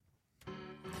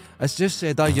It's just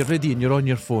said, you're ready and you're on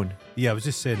your phone. Yeah, I was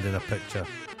just sending a picture.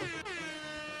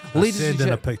 Ladies and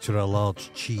Sending a picture of a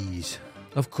large cheese.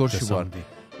 Of course you were.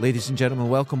 Ladies and gentlemen,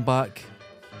 welcome back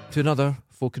to another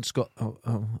Folk and Scott.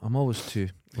 I'm always too.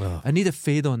 Oh. I need a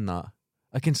fade on that.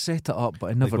 I can set it up, but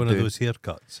I never like one do. of those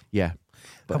haircuts. Yeah.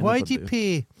 But Why do you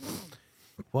pay?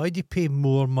 Why do you pay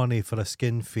more money for a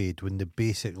skin fade when they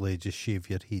basically just shave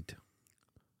your head?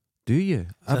 Do you?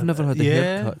 I've never had a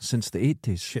haircut since the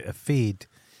 80s. Shit, a fade,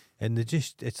 and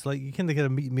it's like you kind of get a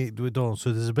meat made with all.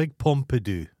 So there's a big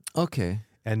pompadour. Okay.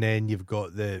 And then you've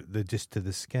got the just to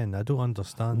the skin. I don't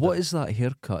understand. What is that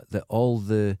haircut that all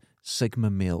the Sigma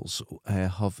males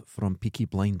have from Peaky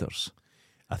Blinders?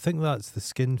 I think that's the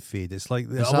skin fade. It's like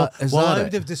I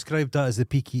would have described that as the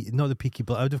peaky, not the peaky,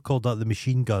 but I would have called that the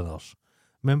machine gunners.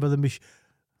 Remember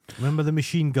the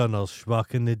machine gunners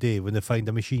back in the day when they find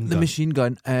a machine gun? The machine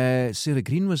gun. Sarah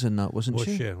Green was in that, wasn't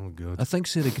she? Shit. Oh god. I think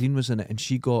Sarah Green was in it, and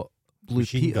she got Blue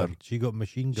machine Peter. Gun. She got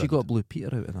machine gun. She got Blue Peter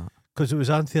out of that. Because it was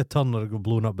Anthea Turner that got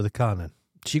blown up with a cannon.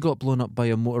 She got blown up by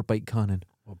a motorbike cannon.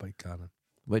 Motorbike cannon.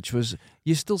 Which was,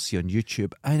 you still see on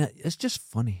YouTube, and it's just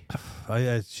funny.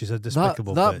 She's a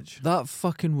despicable bitch. That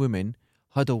fucking woman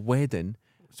had a wedding,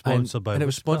 sponsored by and it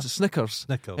was sponsored Snickers.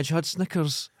 Snickers. And she had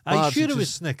Snickers. Are you sure it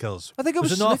was Snickers? I think it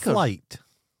was Snickers. Snickers. Not Flight?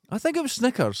 I think it was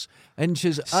Snickers. And as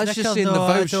she's Snickers, saying the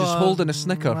vow, she's holding a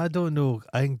Snicker. I don't know.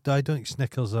 I don't think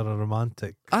Snickers are a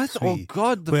romantic. Oh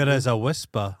God! Whereas a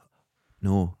Whisper.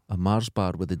 No, a Mars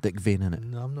bar with a dick vein in it.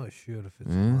 No, I'm not sure if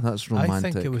it's. That's romantic.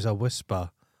 I think it was a Whisper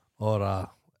or a.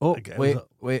 Oh,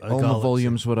 wait! All my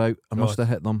volumes were out. I must have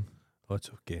hit them. Oh, it's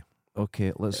okay.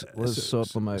 Okay, let's sort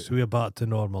them out. So we're back to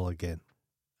normal again.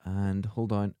 And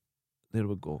hold on. There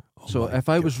we go. Oh so if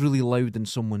I was really loud in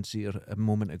someone's ear a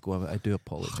moment ago, I do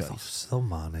apologise. They'll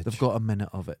manage. They've got a minute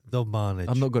of it. They'll manage.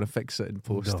 I'm not going to fix it in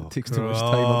post. No. It takes too much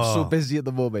time. I'm so busy at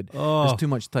the moment. There's too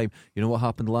much time. You know what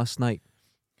happened last night?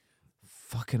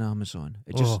 Fucking Amazon.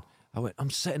 It just. I'm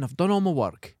sitting. I've done all my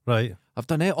work. Right. I've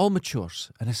done all my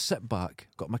chores, and I sit back,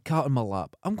 got my cat on my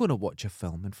lap. I'm going to watch a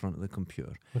film in front of the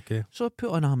computer. Okay. So I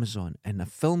put on Amazon, and the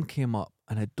film came up,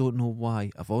 and I don't know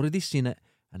why. I've already seen it,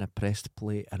 and I pressed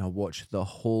play, and I watched the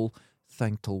whole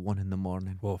thing till 1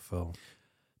 a.m. What film?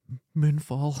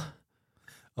 Moonfall.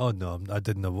 Oh no, I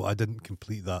didn't know. I didn't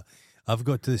complete that. I've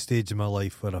got to the stage in my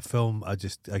life where a film, I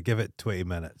give it 20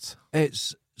 minutes.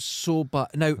 It's so bad.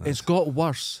 Now it's got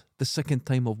worse the second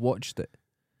time I've watched it.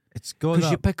 It's got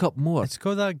because you pick up more. It's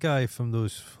got that guy from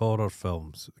those horror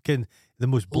films. Again, the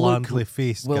most blandly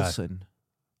faced Wilson. guy.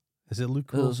 Is it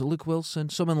Luke Wilson? Is it Luke Wilson?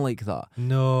 Someone like that.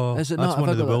 No, is it that's not? one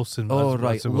of the Wilson. Oh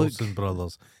right, that's the Wilson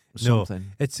brothers. Something. No,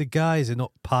 it's a guy. Is it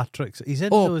not Patrick's? He's in.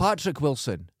 Patrick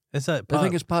Wilson. Is that? I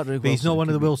think it's Patrick Wilson. But he's not one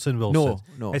of the Wilson. No.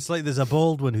 It's like there's a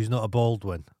Baldwin who's not a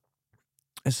Baldwin.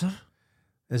 Is there?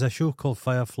 There's a show called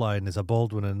Firefly, and there's a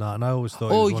Baldwin in that. And I always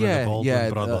thought he was one of the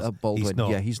Baldwin brothers. A Baldwin. He's not.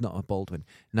 Yeah, he's not a Baldwin.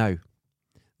 Now,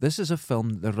 this is a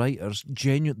film the writers,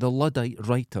 the Luddite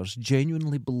writers,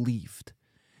 genuinely believed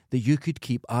that you could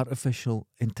keep artificial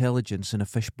intelligence in a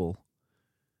fishbowl,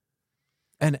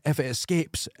 and if it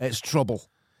escapes, it's trouble.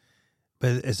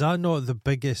 But is that not the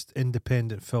biggest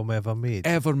independent film ever made?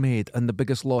 Ever made, and the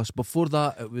biggest loss. Before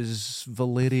that, it was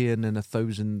Valerian and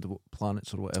 1,000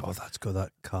 Planets or whatever. Oh, that's got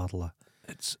that Carla.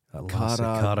 It's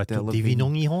Cara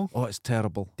Delevingne. Oh, it's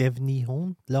terrible.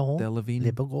 Delevingne.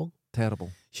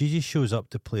 Terrible. She just shows up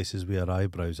to places with her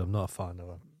eyebrows. I'm not a fan of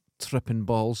her. Tripping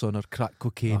balls on her crack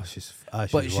cocaine.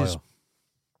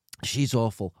 She's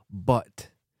awful.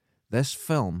 But this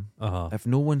film, if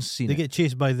no one's seen they get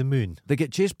chased by the moon. They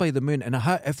get chased by the moon, and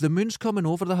if the moon's coming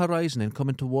over the horizon and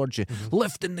coming towards you,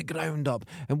 lifting the ground up,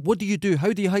 and what do?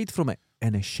 How do you hide from it?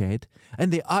 In a shed.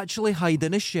 And they actually hide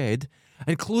in a shed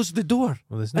and close the door.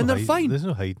 Well, they're fine. There's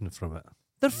no hiding from it.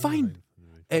 They're fine.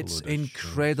 It's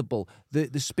incredible.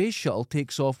 The space shuttle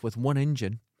takes off with one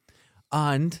engine,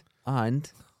 and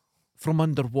from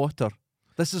underwater.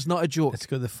 This is not a joke. It's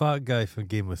got the fat guy from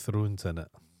Game of Thrones in it.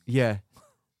 Yeah.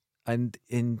 And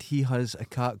he has a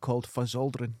cat called Fuzz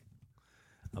Aldrin.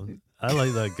 I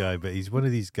like that guy, but he's one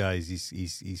of these guys.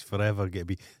 He's forever going to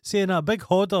be saying that big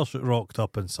Hodder rocked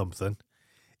up in something.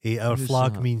 Our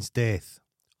flag means death.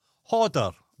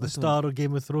 Hodder, the star of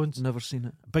Game of Thrones. Never seen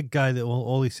it. Big guy that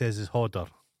all he says is Hodder.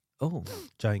 Oh,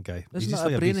 giant guy. Isn't that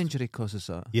like a brain injury causes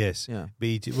that? Yes. Yeah. But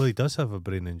he does have a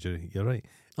brain injury. You're right.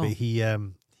 But he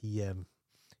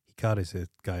carries a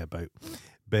guy about.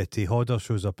 But Hodder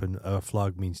shows up in Our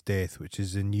Flag Means Death, which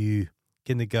is a new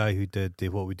kind of guy who did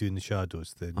What We Do in the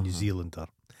Shadows, the New Zealander.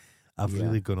 I've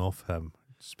really gone off him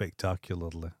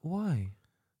spectacularly. Why?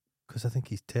 Because I think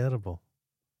he's terrible.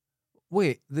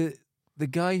 Wait, the The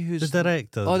guy who's The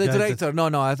director. Oh, the guy director. No,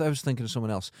 I was thinking of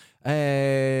someone else.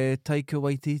 Taika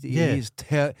Waititi. Yeah. He is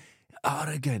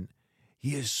arrogant.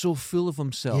 He is so full of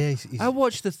himself. Yeah, he's- I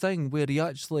watched the thing where he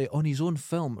actually, on his own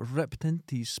film, ripped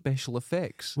into his special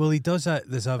effects. Well, he does that.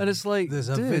 And it's like, there's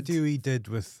a dude. video he did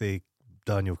with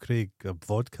Daniel Craig, a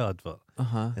vodka advert.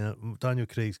 Uh-huh. And Daniel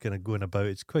Craig's kind of going about.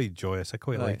 It's quite joyous. I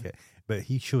quite Right. like it. But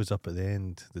he shows up at the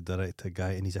end, the director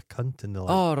guy, and he's a cunt in the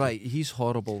like. Oh, right. He's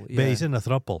horrible. Yeah. But he's in a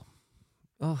throuple.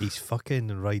 Oh, He's fucking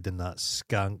riding that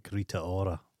skank Rita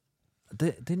Ora.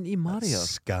 didn't he marry her?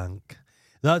 Skank.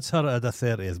 That's her at a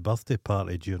 30th birthday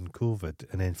party during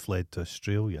COVID and then fled to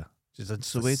Australia.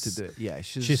 It's the way to do it. Yeah,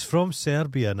 She's from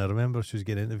Serbia, and I remember she was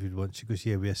getting interviewed once. She goes,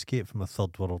 "Yeah, we escaped from a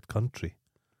third world country."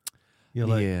 You're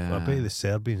like, Yeah. well, I bet the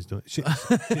Serbians don't. She's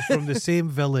from the same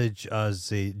village as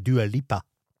Dua Lipa.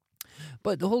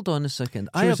 But hold on a second.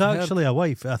 She was actually a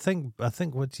wife. I think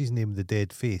what's his name, the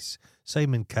dead face.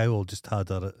 Simon Cowell just had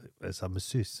her as a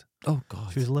masseuse. Oh,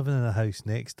 God. She was living in a house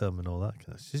next to him and all that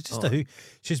kind of. She's just Oh.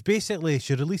 she's basically,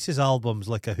 she releases albums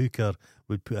like a hooker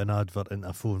would put an advert in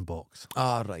a phone box.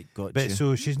 Ah, right. Gotcha. But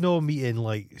so she's not meeting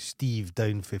like Steve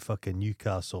down for fucking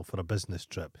Newcastle for a business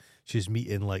trip. She's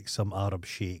meeting like some Arab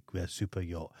sheikh with a super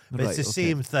yacht. But Right, it's the okay.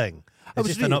 same thing. I It's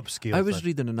was just an upscale. I was thing.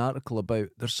 reading an article about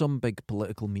there's some big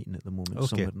political meeting at the moment Okay.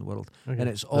 somewhere in the world, Okay. and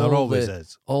it's There all always the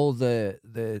is. all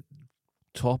the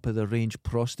top of the range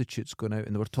prostitutes going out,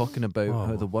 and they were talking about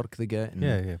how Oh. the work they get and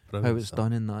Yeah, how it's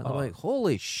done in that. They're Oh. like,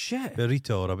 holy shit! But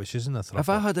Rita Ora, but she's in a If throuple.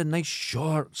 I had a nice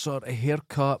short sort of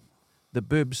haircut, the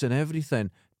boobs and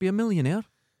everything, be a millionaire.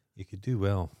 You could do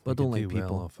well. But I You don't could like do well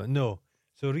people. off it. No.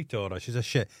 So Rita Ora, she's a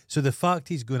shit. So the fact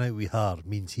he's going out with her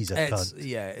means he's a It's cunt.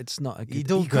 yeah, it's not a You good.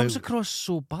 don't He comes go- across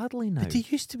so badly now, But he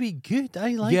used to be good. I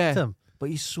liked Yeah. him. but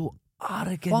he's so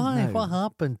arrogant Why? now. What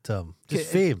happened to him? Just It-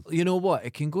 fame. You know what?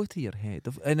 It can go to your head.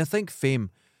 And I think fame,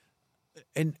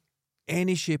 in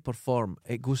any shape or form,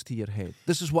 it goes to your head.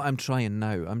 This is what I'm trying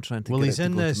now. I'm trying to Well, get he's it to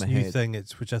in go this to my new head. thing,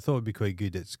 which I thought would be quite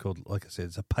good. It's called, like I said,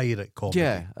 it's a pirate comedy.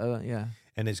 Yeah.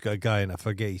 And it's got a guy, and I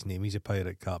forget his name. He's a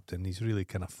pirate captain. He's really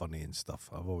kind of funny and stuff.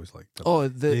 I've always liked him. Oh,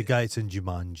 the guy that's in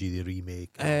Jumanji, the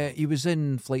remake. he was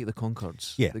in Flight of the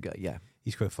Conchords. Yeah. The guy, yeah.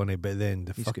 He's quite funny. But then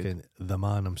He's the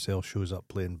man himself shows up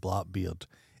playing Blackbeard,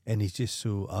 and he's just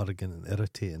so arrogant and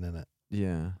irritating in it.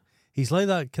 Yeah. He's like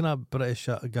that kind of British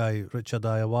guy, Richard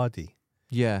Ayoade.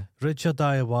 Yeah. Richard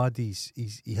Ayoade,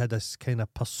 he had this kind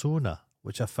of persona,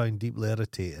 which I found deeply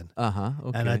irritating. Uh-huh.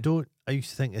 Okay. And I used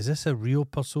to think, is this a real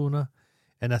persona?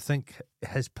 And I think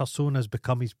his persona's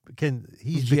become he's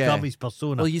Yeah. become his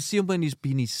persona. Well, you see him when he's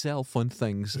been himself on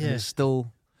things, and Yeah. it's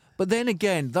still. But then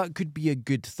again, that could be a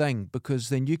good thing because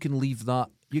then you can leave that.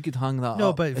 You could hang that no,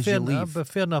 up but as fair, you leave. but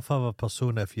fair enough have a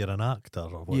persona if you're an actor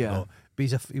or whatnot. Yeah. But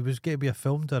he was going to be a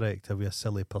film director with a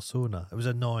silly persona. It was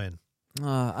annoying.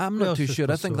 I'm What not else too is sure.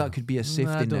 I think persona? that could be a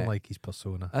safety I don't net. like his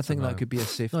persona. I think that could be a Not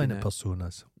safety into net.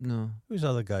 personas. No. Who's the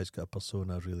other guy's got a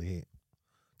persona I really hate?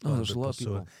 Oh, Not there's a about lot of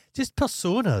persona. people. Just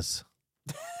personas.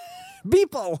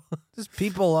 People! Just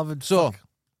people having So, fuck.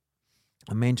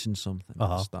 I mentioned something at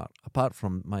Uh-huh. the start. Apart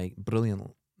from my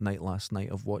brilliant night last night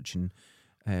of watching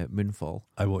Moonfall.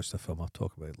 I watched the film. I'll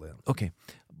talk about it later. Okay.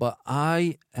 But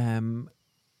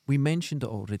we mentioned it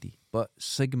already, but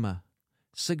Sigma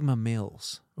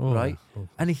males, right? Oh.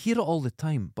 And I hear it all the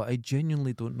time, but I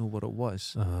genuinely don't know what it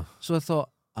was. So I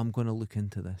thought, I'm going to look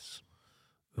into this.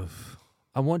 Oof.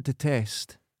 I want to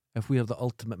test if we are the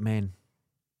ultimate men.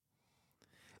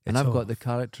 And It's I've all got the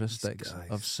characteristics guys.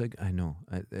 of Sig. I know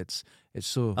it's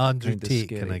so Andrew kinda Tate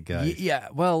scary. kinda guy. Yeah,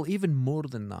 well, even more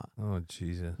than that, Oh,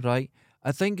 Jesus. right?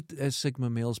 I think Sigma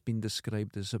male's been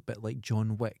described as a bit like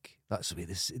John Wick. That's the way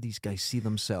these guys see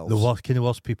themselves. The worst, kind of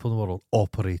worst people in the world,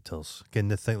 operators. Can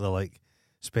they think they're like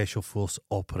special force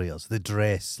operators? They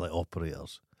dress like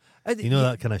operators. You know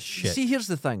that kind of shit. See, here's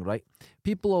the thing, right?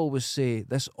 People always say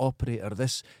this operator,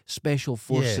 this special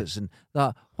forces, and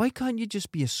that. Why can't you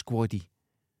just be a squaddy?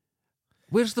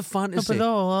 Where's the fantasy?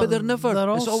 But they're never.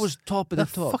 It's always top of They're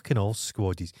the top. fucking all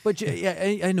squaddies. But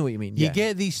yeah, I know what you mean. You Yeah.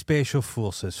 get these special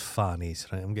forces fannies,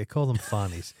 right? I'm going to call them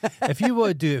fannies. If you want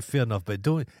to do it, fair enough, but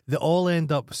don't. They all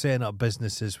end up setting up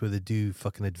businesses where they do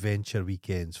fucking adventure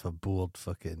weekends for bored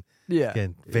fucking yeah.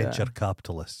 venture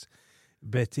capitalists.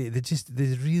 But they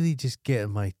really just get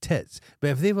on my tits. But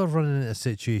if they were running into a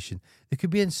situation, they could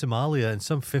be in Somalia and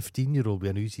some 15-year-old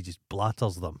with an Uzi just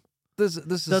blatters them. This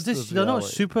is They're not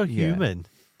reality. superhuman.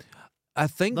 I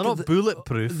think They're not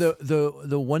bulletproof.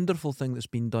 The wonderful thing that's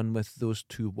been done with those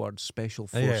two words, special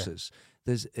Yeah. forces,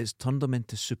 is it's turned them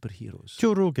into superheroes.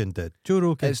 Joe Rogan did. Joe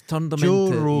Rogan It's turned them Joe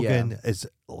into Rogan yeah. is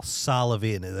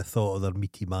salivating at the thought of their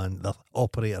meaty man, their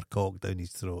operator cock down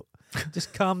his throat.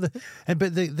 Just calm the. And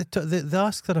but they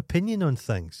ask their opinion on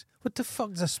things. What the fuck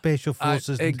does a special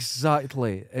forces?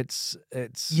 Exactly. It's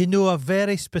you know a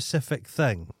very specific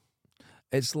thing.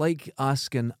 It's like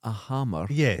asking a hammer.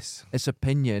 Yes. Its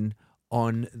opinion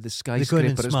on the They go in skyscraper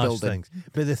and it's smash building. things,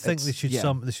 but they think It's-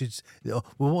 they should.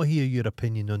 We won't hear your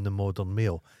opinion on the modern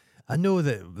male. I know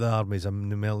that the army's a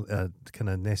kind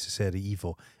of necessary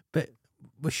evil, but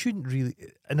we shouldn't really.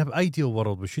 In an ideal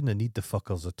world, we shouldn't need the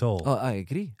fuckers at all. Oh, I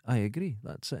agree.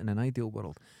 That's it in an ideal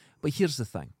world. But here's the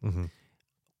thing. Mm-hmm.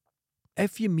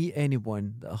 If you meet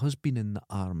anyone that has been in the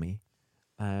army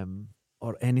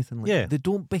or anything like Yeah. that, they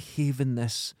don't behave in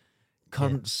this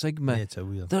current Sigma. Yeah, it's a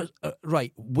weird. There's,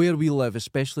 right, where we live,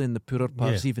 especially in the poorer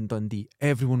parts, even Dundee,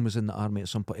 everyone was in the army at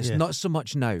some point. It's Yeah. not so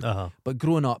much now, Uh-huh. but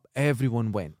growing up,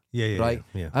 everyone went. Yeah, right?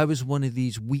 Yeah. I was one of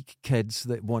these weak kids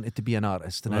that wanted to be an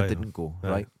artist and I Right. didn't go,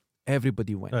 Right. right?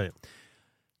 Everybody went. Right.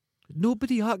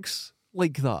 Nobody acts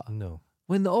like that. No.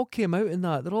 When they all came out in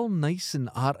that, they're all nice and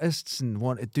artists and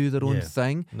want to do their own Yeah.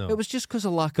 thing. No. It was just because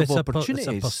of lack But of opportunities.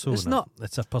 It's a persona. It's not.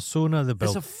 It's a persona they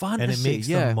build, It's a fantasy. and it makes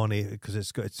yeah. them money because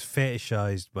it's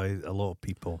fetishized by a lot of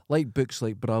people. Like books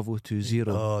like Bravo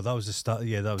 2-0. Oh, that was the start.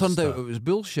 Yeah, that was. Turned the out start. it was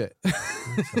bullshit.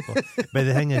 But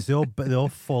the thing is, they all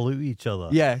fall out with each other.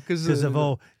 yeah, because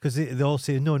Because they all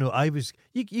say no. I was.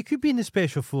 You could be in the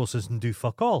special forces and do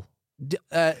fuck all.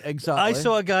 exactly. I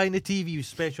saw a guy in the TV, who's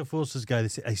special forces guy.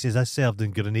 He says I served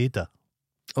in Grenada.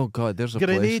 Oh God, there's a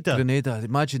Grenada. place. Grenada.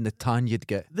 Imagine the tan you'd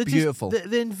get. They Beautiful.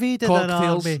 They invaded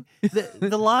Cocktails. an army. They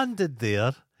landed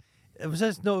there. It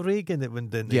was not Reagan that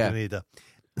went into Yeah. Grenada.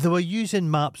 They were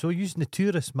using maps. They were using the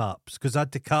tourist maps because I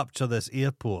had to capture this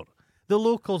airport. The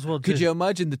locals were Could just... you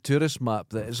imagine the tourist map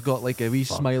that has got like a wee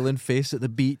Fuck. smiling face at the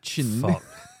beach and Fuck.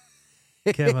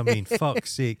 Kim, I mean,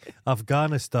 fuck's sake.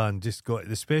 Afghanistan just got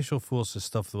the special forces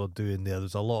stuff they were doing there.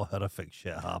 There's a lot of horrific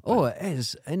shit happening. Oh, it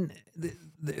is. And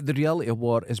the reality of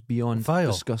war is beyond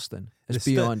Vile. disgusting. It's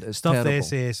The beyond. It's stuff terrible. the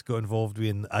SAS got involved with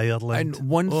in Ireland. And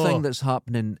one Oh. thing that's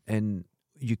happening in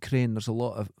Ukraine, there's a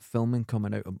lot of filming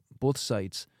coming out of both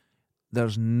sides.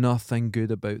 There's nothing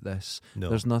good about this. No.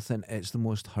 There's nothing. It's the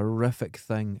most horrific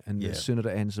thing, and Yeah. the sooner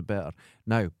it ends, the better.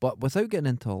 Now, but without getting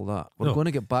into all that, we're No. going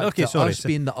to get back Okay, to sorry, us so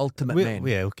being the ultimate men.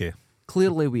 Yeah, okay.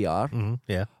 Clearly, we are.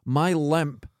 Yeah. My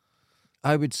limp,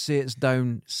 I would say it's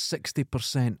down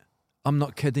 60%. I'm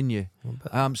not kidding you.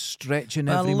 I'm stretching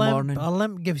every morning. A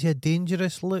limp gives you a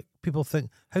dangerous look. People think,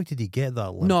 how did he get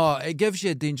that limp? No, it gives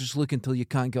you a dangerous look until you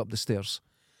can't get up the stairs.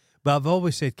 But I've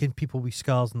always said, can people with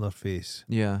scars on their face?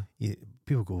 Yeah.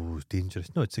 People go, oh, it's dangerous.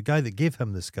 No, it's the guy that gave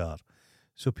him the scar.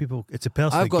 So people, it's a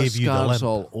person I've that got gave you the scars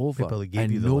limp. all over, People that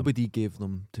gave you and the limp. nobody gave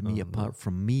them to me No, apart no.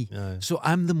 from me. Aye. So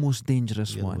I'm the most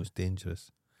dangerous You're one. the most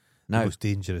dangerous. Now, The most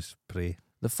dangerous prey.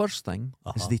 the first thing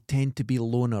is Uh-huh. they tend to be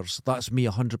loners. That's me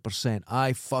 100%.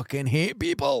 I fucking hate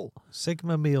people.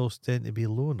 Sigma males tend to be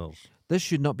loners. This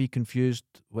should not be confused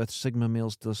with Sigma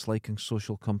males disliking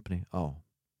social company. Oh.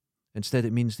 Instead,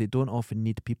 it means they don't often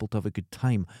need people to have a good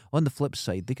time. On the flip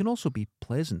side, they can also be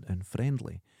pleasant and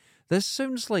friendly. This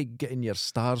sounds like getting your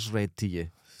stars read to you.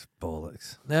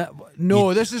 Bollocks.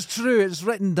 No, this is true. It's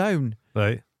written down.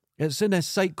 Right. It's in a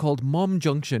site called Mom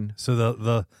Junction. So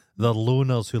they're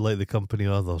loners who like the company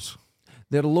of others.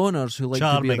 They're loners who like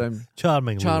to be around.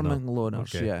 Charming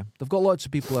Loners, Okay. yeah. They've got lots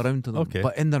of people around to them, Okay.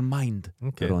 but in their mind,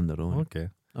 Okay. they're on their own. Okay.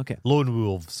 Okay. Lone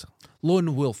wolves.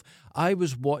 Lone Wolf. I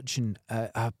was watching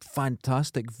a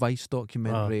fantastic Vice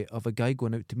documentary of a guy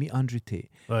going out to meet Andrew Tate,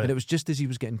 Right. and it was just as he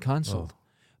was getting cancelled. Oh.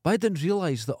 But I didn't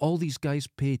realise that all these guys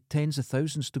pay tens of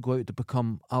thousands to go out to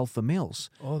become alpha males,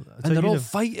 Oh, and they're all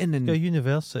fighting. And a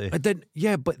university. I didn't.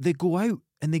 Yeah, but they go out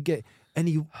and they get, and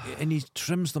he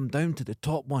trims them down to the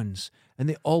top ones, and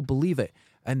they all believe it.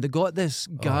 And they got this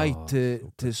guy Oh,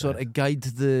 to sort of guide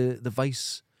the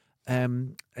Vice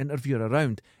interviewer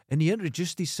around, and he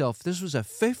introduced himself. This was a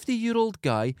 50-year-old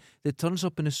guy that turns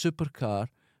up in a supercar,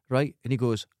 right? And he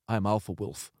goes, "I'm Alpha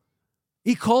Wolf."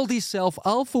 He called himself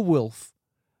Alpha Wolf.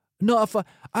 Not if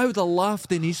I would have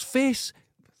laughed in his face.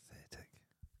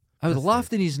 I would have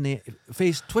laughed in his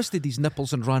face, twisted his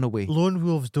nipples, and ran away. Lone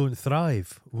wolves don't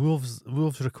thrive. Wolves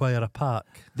require a pack.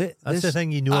 That's the This-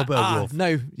 thing you know about a wolf.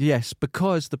 Now, yes,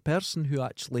 because the person who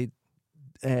actually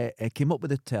came up with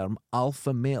the term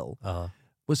alpha male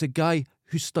was a guy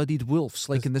who studied wolves,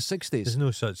 like in the 60s. There's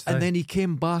no such thing. And then he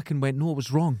came back and went, no, it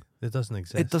was wrong. it doesn't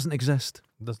exist. It doesn't exist.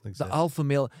 It doesn't The exist. alpha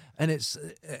male, and it's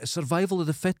survival of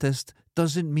the fittest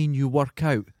doesn't mean you work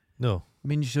out. No. It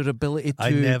means your ability I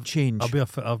to never change. I'll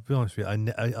be honest with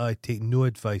you. I take no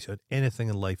advice on anything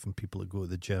in life from people that go to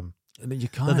the gym. You They're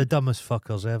can't. the dumbest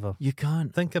fuckers ever. You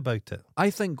can't. Think about it. I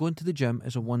think going to the gym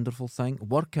is a wonderful thing.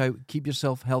 Work out, keep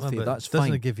yourself healthy. Well, but That's it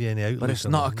doesn't fine. give you any outlook. But it's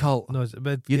on not it. a cult. No,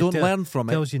 but You it don't learn from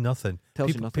it. Tells you nothing. Tells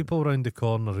you people, nothing. people around the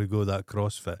corner who go that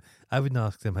CrossFit, I wouldn't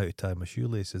ask them how to tie my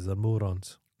shoelaces. They're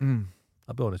morons.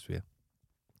 I'll be honest with you.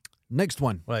 Next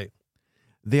one. Right.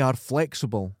 They are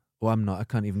flexible. Oh, I'm not. I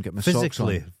can't even get my socks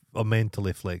Physically on. or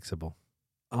mentally flexible.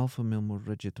 Alpha male more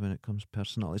rigid when it comes to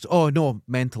personalities. Oh no,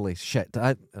 mentally. Shit.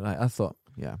 I thought.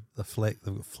 Yeah. They've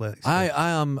got flex. I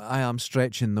am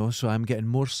stretching though, so I'm getting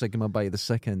more sigma by the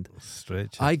second.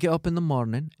 Stretch. I get up in the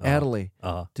morning early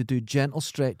to do gentle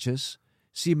stretches.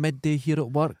 See, midday here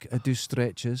at work, I do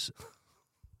stretches.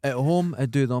 At home, I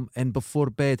do them, and before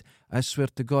bed, I swear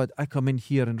to God, I come in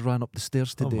here and ran up the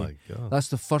stairs today. Oh my God. That's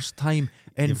the first time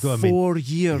in You've got to 4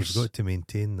 years. You've got to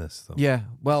maintain this, though. Yeah,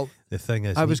 well, The thing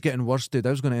is, I was getting worse, dude. I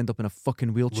was going to end up in a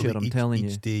fucking wheelchair. I'm telling you.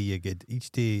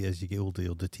 Each day as you get older,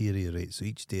 you'll deteriorate. So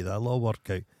each day that'll all work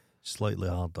out slightly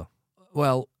harder.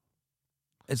 Well,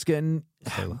 it's getting.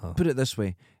 Slightly harder. Put it this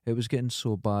way: it was getting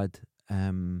so bad.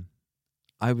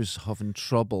 I was having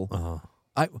trouble.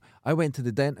 I went to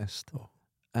the dentist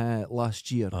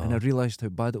last year, and I realised how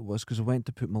bad it was because I went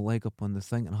to put my leg up on the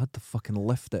thing and I had to fucking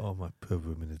lift it. Oh, my poor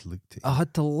woman had looked at you. I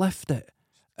had to lift it,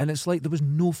 and it's like there was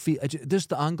no feet. Just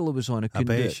the angle I was on, I I couldn't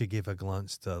do bet it. she gave a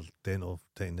glance to her dental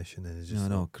technician and just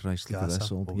No, Christ, look at gas this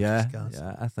her. old. Oh, Yeah, just gas.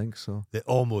 yeah, I think so. They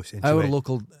almost. And she Our went,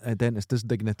 local dentist is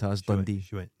Dignitas Dundee.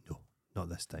 She went, no, not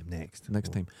this time. Next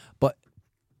Next time. But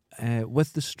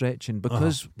with the stretching,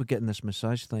 because we're getting this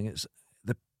massage thing, it's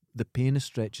the pain of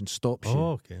stretching stops you.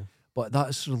 Oh, okay. But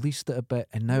that's released it a bit,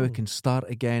 and now I can start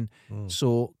again.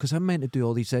 So, because I'm meant to do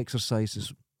all these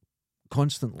exercises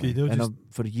constantly You know, and just-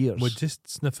 for years. Would just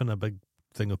sniffing a big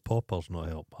thing of poppers not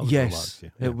help? That would Yes, relax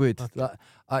you. it would. Okay. That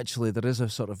actually, there is a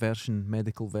sort of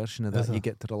medical version of Is that. You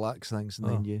there? get to relax things, and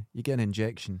then you get an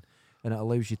injection, and it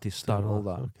allows you to start all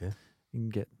that. Okay. You can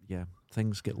get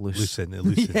things get loose. Loosen it,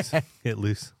 loosens. Yeah. Get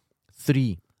loose.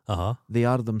 3, Uh-huh. they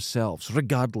are themselves,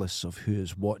 regardless of who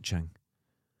is watching.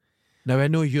 Now I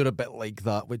know you're a bit like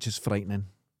that, which is frightening.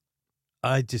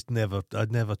 I'd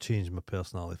never change my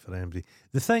personality for anybody.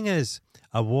 The thing is,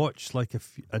 I watched like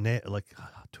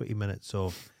 20 minutes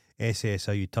of SAS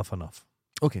Are You Tough Enough?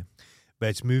 Okay. But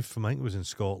it's moved from, I think it was in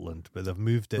Scotland, but they've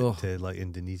moved it Oh. to like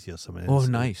Indonesia or something. Oh, It's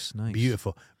nice.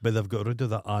 Beautiful. But they've got rid of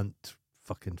that Aunt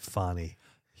fucking Fanny.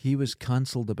 He was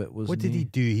cancelled a bit, wasn't What did he he?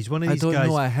 do? He's one of I these don't guys.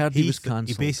 know. I heard he was He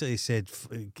cancelled. basically said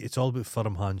it's all about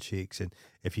firm handshakes, and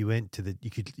if you went to you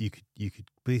could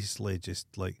basically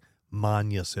just like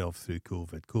man yourself through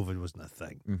COVID. COVID wasn't a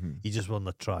thing. Mm-hmm. You just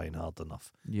weren't trying hard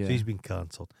enough. Yeah. So he's been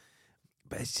cancelled.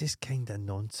 But it's just kind of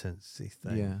nonsense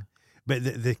thing. Yeah. But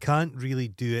they can't really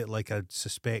do it like I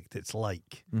suspect it's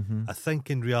like. Mm-hmm. I think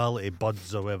in reality,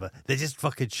 buds or whatever, they just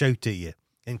fucking shout at you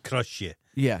and crush you.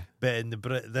 Yeah. But in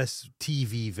this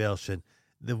TV version,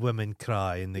 the women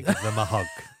cry and they give them a hug.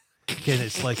 And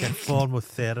it's like a form of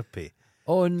therapy.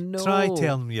 Oh no. Try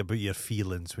telling me about your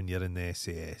feelings when you're in the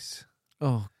SAS.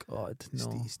 Oh God,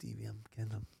 no. Stevie,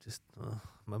 I'm just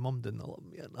my mum didn't love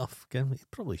me enough. You'd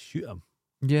probably shoot him.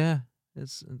 Yeah.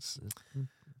 It's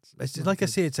It's not like I good.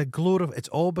 say, it's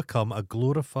all become a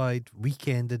glorified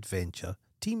weekend adventure,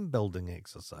 team building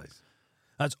exercise.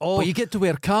 That's all. But you get to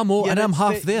wear camo, and I'm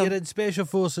half there. You're in special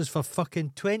forces for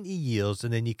fucking 20 years,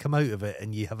 and then you come out of it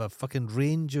and you have a fucking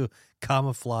range of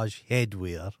camouflage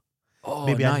headwear. Oh,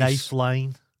 Maybe nice. a knife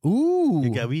line. Ooh.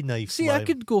 You get a wee knife See, line. I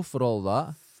could go for all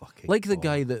that. Fucking Like the God.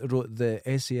 guy that wrote the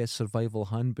SAS Survival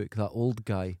Handbook, that old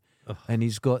guy, Ugh. and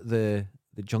he's got the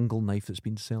jungle knife that's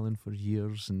been selling for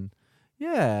years, and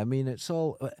yeah, I mean it's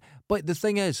all. But the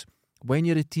thing is, when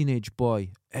you're a teenage boy,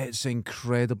 it's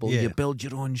incredible. Yeah. You build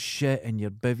your own shit in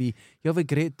your bivvy. You have a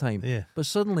great time. Yeah. But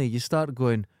suddenly you start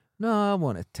going, no, I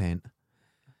want a tent.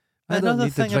 I don't Another need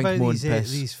to thing drink about my own these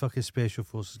piss. fucking special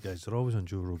forces guys, they're always on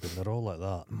Joe Rogan. They're all like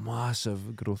that.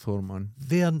 Massive growth hormone.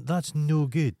 That's no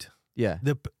good. Yeah.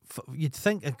 You'd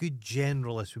think a good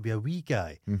generalist would be a wee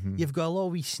guy. Mm-hmm. You've got a lot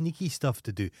of wee sneaky stuff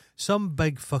to do. Some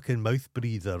big fucking mouth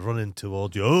breather running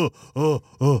towards you.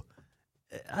 Oh.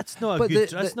 That's not a good.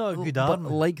 That's not a good But army.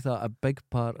 like that, a big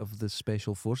part of the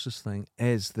special forces thing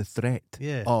is the threat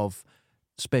Yeah. of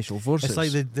special forces. It's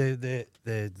like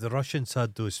the Russians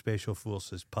had those special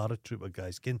forces paratrooper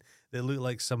guys. They look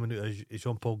like someone who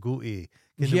Jean-Paul Gaultier.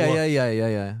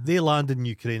 yeah. They landed in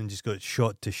Ukraine and just got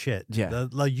shot to shit. Yeah.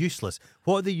 They're useless.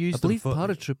 What they I use them believe for?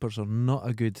 paratroopers are not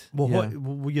a good. Well,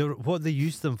 yeah. what they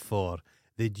used them for?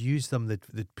 They'd use them.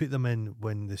 They'd put them in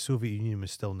when the Soviet Union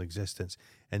was still in existence,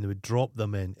 and they would drop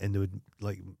them in, and they would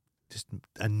like just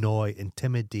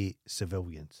intimidate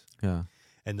civilians. Yeah.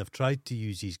 And they've tried to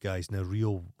use these guys in a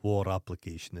real war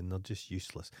application, and they're just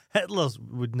useless. Hitler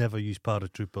would never use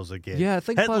paratroopers again. Yeah, I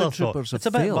think Hitler thought, paratroopers have it's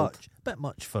a bit failed. bit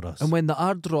much for us. And when they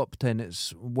are dropped in,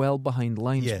 it's well behind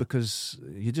lines Yeah. because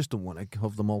you just don't want to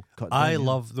have them all cut down. I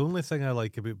love, the only thing I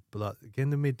like about that, again,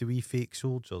 they made the wee fake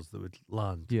soldiers that would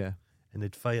land Yeah, and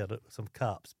they'd fire it with some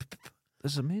caps.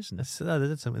 this is amazing. They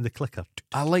did something in the clicker.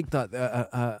 I like that.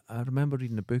 I remember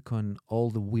reading a book on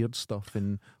all the weird stuff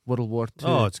in World War II.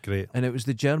 Oh, it's great. And it was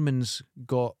the Germans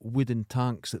got wooden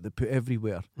tanks that they put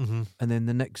everywhere. Mm-hmm. And then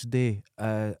the next day,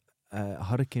 a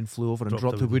hurricane flew over and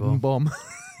Dropped dropped a wooden bomb.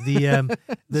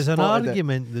 There's an Spotted it.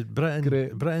 argument that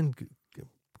Great. Britain,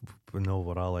 no,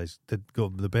 we're allies, did go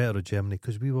the better of Germany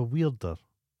because we were weirder.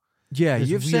 Yeah, This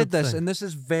you've weird said this, thing. and this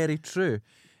is very true.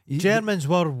 Germans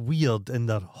were weird in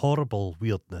their horrible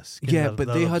weirdness. Yeah, but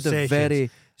they had a very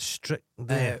strict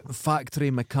factory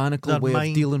mechanical their way mind-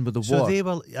 of dealing with the so war. they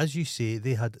were, as you say,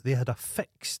 they had a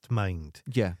fixed mind,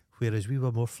 Yeah, whereas we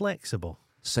were more flexible.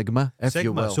 Sigma, if you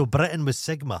Sigma. will. So Britain was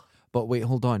Sigma. But wait,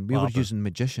 hold on. We What were happened? using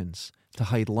magicians to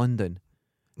hide London.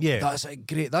 Yeah, That's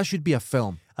great. That should be a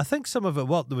film. I think some of it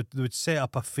worked. They would set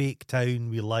up a fake town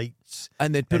with lights.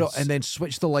 And they'd put It's- it, and then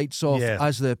switch the lights off Yeah.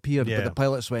 as they appeared. Yeah. But the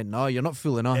pilots went, "No, you're not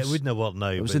fooling us." It wouldn't have worked now.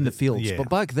 It was but in the fields. Yeah. But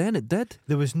back then it did.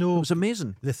 There was It no. was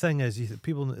amazing. The thing is,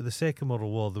 people in the Second World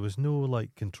War, there was no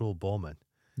like controlled bombing.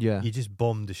 Yeah. You just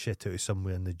bombed the shit out of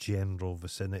somewhere in the general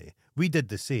vicinity. We did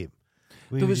the same.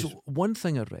 There was one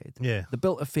thing I read. yeah, They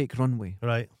built a fake runway.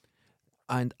 right.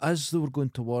 And as they were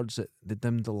going towards it, they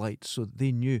dimmed the lights. So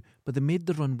they knew. But they made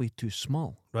the runway too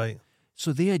small. Right.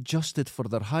 So they adjusted for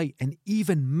their height and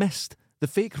even missed the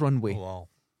fake runway. Wow.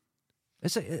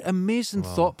 It's an amazing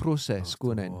Wow. thought process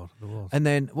going The in. war, the war. And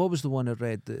then, what was the one I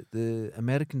read? The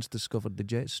Americans discovered the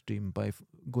jet stream by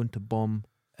going to bomb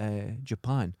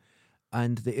Japan.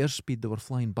 And the airspeed, they were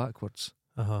flying backwards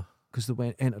Uh-huh. because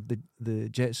they entered the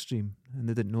jet stream and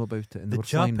they didn't know about it. And they The were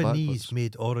flying Japanese backwards.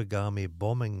 made origami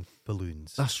bombing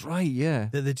balloons That's right, yeah.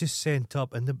 that they just sent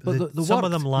up, and But they some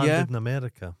of them worked, landed yeah. in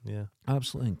America. Yeah.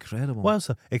 Absolutely incredible. What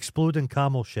else? Exploding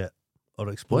camel shit or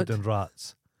exploding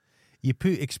rats. You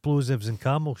put explosives in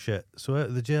camel shit, so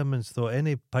the Germans thought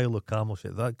any pile of camel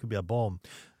shit that could be a bomb.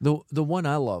 The one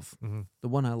I love, Mm-hmm. the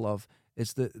one I love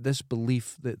is this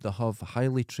belief that they have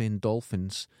highly trained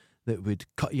dolphins that would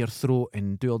cut your throat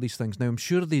and do all these things. Now, I'm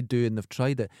sure they do and they've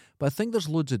tried it, but I think there's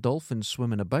loads of dolphins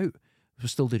swimming about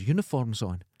with still their uniforms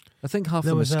on. I think half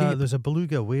them escaped. There's a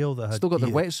beluga whale that had Still got their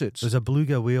eaten- wetsuits. There's a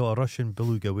beluga whale, a Russian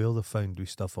beluga whale they found with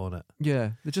stuff on it.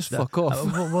 Yeah, they just fuck off.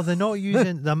 Well, they're not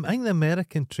using them. I think the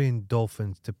American trained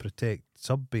dolphins to protect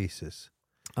sub bases,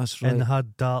 That's right. and they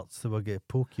had darts that would get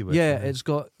poke you with. Yeah, and then- it's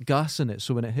got gas in it,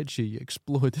 so when it hits you, you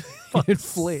explode. You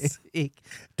inflate. sake.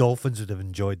 Dolphins would have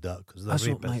enjoyed that because they're That's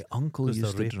what rapists. my uncle 'Cause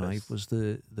used they're to drive. rapists. Was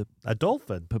the A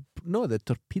dolphin? the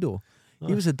torpedo.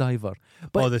 He Oh. was a diver,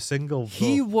 but Oh, the single.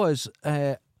 he was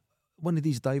one of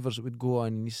these divers that would go on,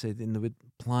 and he said, and they would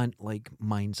plant like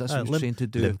mines. That's what he was trained to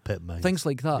do. Limpet mines. Things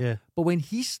like that. Yeah. But when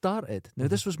he started, now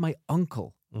this was my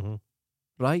uncle, Mm-hmm.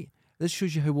 right? This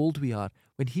shows you how old we are.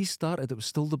 When he started, it was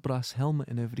still the brass helmet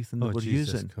and everything they Oh, were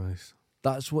Jesus using. Christ.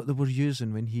 That's what they were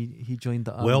using when he joined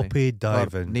the army. Well paid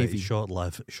diving, but Navy. it's short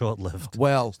lived.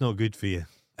 Well, It's not good for you.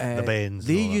 The bends.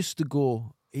 and They all that. used to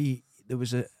go. There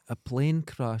was a plane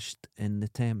crashed in the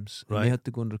Thames, and Right. they had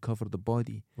to go and recover the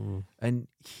body. Mm. And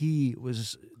he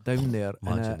was down there,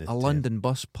 Imagine and the a London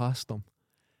bus passed him,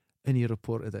 and he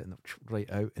reported it and right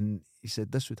out. And he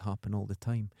said this would happen all the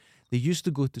time. They used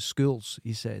to go to schools,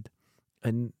 he said,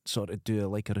 and sort of do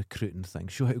like a recruiting thing,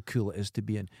 show how cool it is to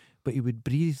be in. But he would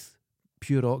breathe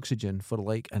pure oxygen for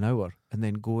like an hour, and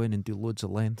then go in and do loads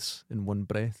of lengths in one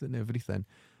breath and everything.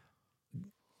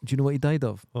 Do you know what he died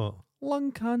of? Oh,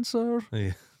 Lung cancer.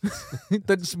 yeah.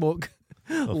 Didn't smoke.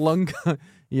 Lung.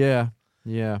 Yeah.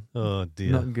 Oh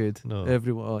dear. Not good. No.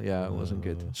 Everyone. Oh, yeah, it wasn't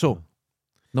good. So,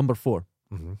 number 4.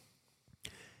 Mhm.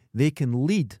 They can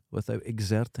lead without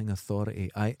exerting authority.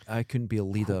 I couldn't be a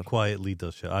leader. Quiet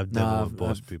leadership. I've Nah, never I've-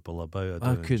 bossed people about. I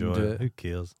I don't couldn't enjoy do it. it. Who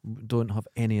cares? Don't have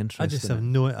any interest I just in have it.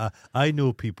 no. I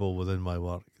know people within my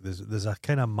work. There's a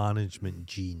kind of management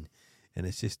gene, and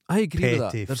it's just I agree with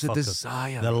petty that. There's a fuckers.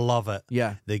 desire. they love it.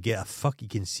 Yeah. They get a fuck. You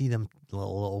can see them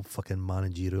little fucking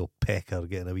managerial pecker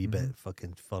getting a wee Mhm. bit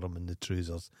fucking firm in the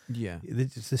trousers. Yeah.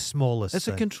 It's the smallest. It's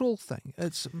a thing. control thing.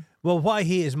 It's Well, what I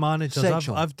hate is managers. I've,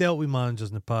 Sexual. I've dealt with managers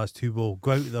in the past who will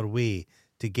go out of their way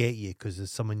to get you because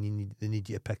there's someone they need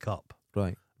you to pick up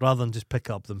right. rather than just pick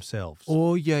up themselves.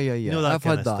 Oh, yeah. You know that I've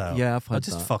kind had of that. style. Yeah, I've Oh, had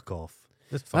just that. fuck off.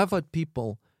 Just fuck I've had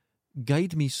people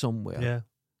guide me somewhere. Yeah.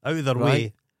 Out of their Right.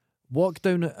 way. Walk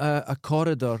down a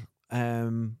corridor,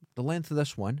 the length of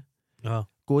this one, Uh,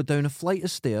 go down a flight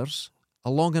of stairs,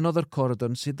 along another corridor,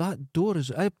 and say, that door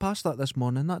is, I passed that this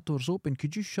morning, that door's open,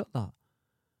 could you shut that?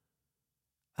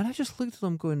 And I just looked at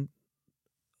them going,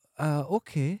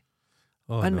 okay.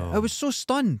 Oh, and no. I was so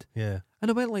stunned. Yeah. And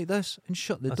I went like this and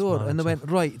shut the That's door. And they mad.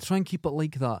 went, right, try and keep it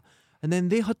like that. And then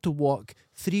they had to walk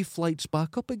 3 flights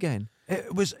back up again.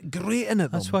 It was grating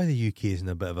at them. That's why the UK is in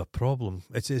a bit of a problem.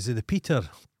 Is it the Peter?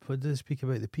 What do they speak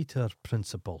about? The Peter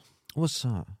principle. What's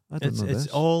that? I don't know It's this.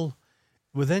 all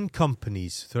within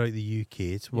companies throughout the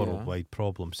UK. It's a Yeah. worldwide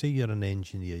problem. Say you're an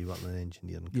engineer, you work in an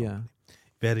engineering company. Yeah.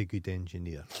 Very good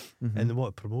engineer. Mhm. And they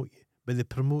want to promote you. But they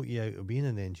promote you out of being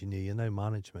an engineer. You're now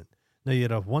management. Now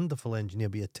you're a wonderful engineer,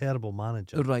 but you're a terrible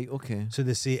manager. Right, okay. So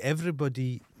they say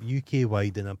everybody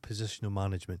UK-wide in a position of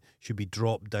management should be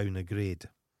dropped down a grade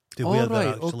to All where right,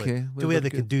 they're actually, okay. to where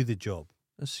they can do the job.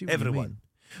 I see what Everyone. you mean.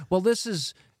 Well, this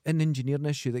is an engineering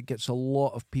issue that gets a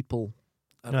lot of people,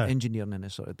 Yeah. engineering in a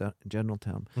sort of general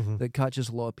term, Mhm. that catches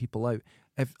a lot of people out.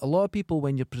 If a lot of people,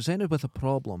 when you're presented with a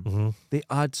problem, Mhm. they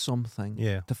add something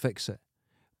Yeah. to fix it.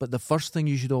 But the first thing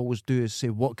you should always do is say,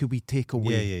 what could we take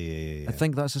away? Yeah. I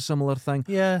think that's a similar thing.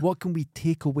 Yeah. What can we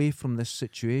take away from this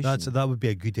situation? That would be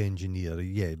a good engineer.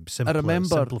 Yeah.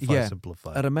 remember-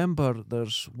 Simplify. I remember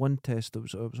there's one test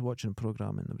that I was watching a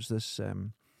program, and there was this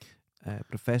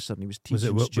professor, and he was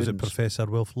teaching Was students. it Professor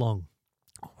Wilf Long?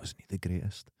 Oh, wasn't he the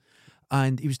greatest?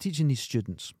 And he was teaching these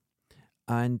students,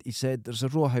 and he said there's a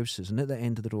row of houses, and at the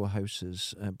end of the row of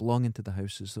houses, belonging to the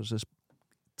houses, there's this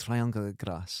triangle of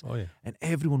grass, Oh yeah. and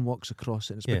everyone walks across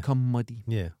it, and it's Yeah. become muddy.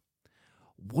 Yeah.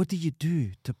 What do you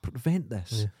do to prevent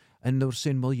this? Yeah. And they were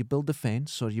saying, well, you build a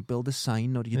fence, or you build a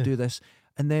sign, or you Yeah. do this,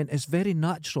 and then it's very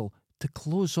natural to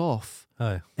close off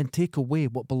Aye. and take away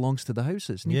what belongs to the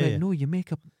houses. And he Yeah, went, yeah. no, you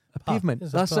make a Path. pavement.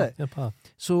 It's a That's path. it. Yeah, path.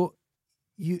 So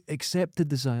you accept the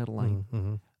desire line,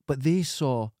 Mm-hmm. but they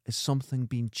saw as something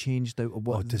being changed out of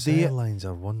what desire they. lines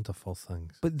are wonderful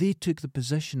things. But they took the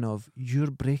position of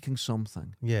you're breaking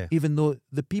something, Yeah. even though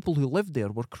the people who lived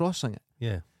there were crossing it.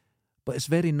 Yeah. But it's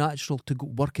very natural to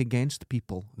work against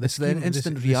people. It's an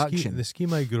instant reaction. The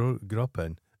scheme I grew up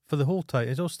in, for the whole time,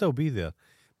 it'll still be there,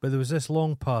 but there was this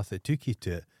long path that took you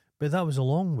to it, but that was a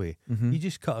long way. Mhm. You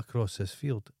just cut across this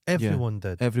field. Everyone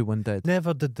did. Everyone did.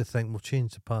 Never did they think we'll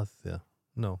change the path there.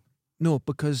 No. No,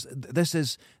 because this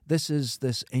is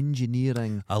this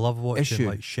engineering. I love watching Issue.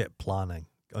 like shit planning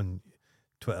on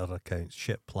Twitter accounts,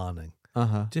 shit planning.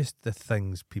 Just the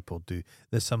things people do.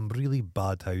 There's some really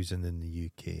bad housing in the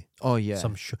UK. Oh yeah.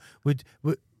 Some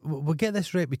we get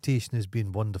this reputation as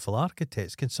being wonderful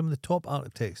architects. Can some of the top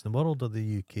architects in the world of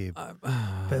the UK?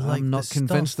 But like I'm not the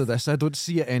convinced stuff- of this. I don't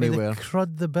see it But anywhere. the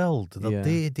crud they build, the Yeah.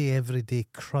 day-to-day, everyday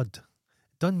crud.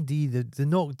 Dundee, they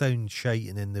knock down shite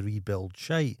and then they rebuild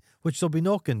shite, which they'll be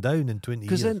knocking down in 20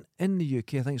 years. Because in the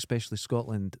UK, I think especially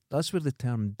Scotland, that's where the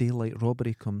term daylight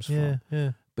robbery comes yeah, from.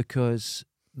 yeah. Because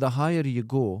the higher you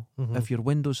go, Mhm. if your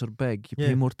windows are big, you Yeah.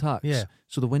 pay more tax. Yeah.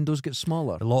 So the windows get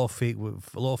smaller. A lot of fake So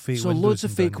windows. loads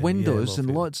of in fake Dundee. Yeah, a windows lot of and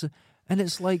fake- lots of, and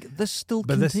it's like this still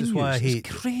But continues. this is why I hate.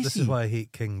 It's crazy. This is why I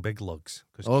hate King Big Lugs,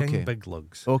 because Okay. King Big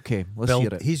Lugs Okay, let's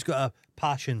hear it. He's got a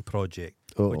passion project,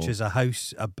 which Uh-oh. is a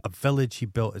house, a village he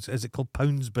built. Is it called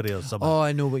Poundsbury or something? Oh,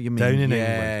 I know what you mean. Down in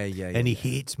yeah, England. yeah, And he yeah.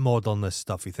 hates modernist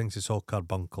stuff. He thinks it's all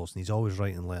carbuncles, and he's always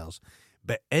writing letters.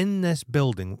 But in this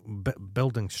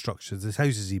building structures, this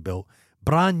houses he built,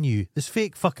 brand new, there's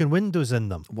fake fucking windows in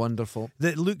them. Wonderful.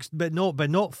 That looks, but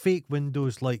not fake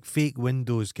windows like fake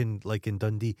windows can like in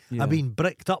Dundee. Yeah. I mean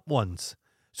bricked up ones.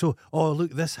 So, oh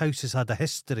look, this house has had a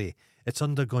history. It's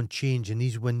undergone change, and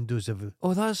these windows have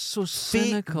Oh, that's so fake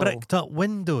cynical. bricked up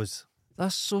windows.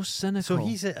 That's so cynical. So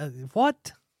he's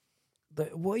what?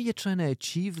 What are you trying to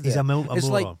achieve there? He's a It's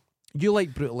like moron. you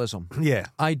like brutalism. Yeah,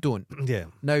 I don't. yeah.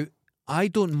 Now, I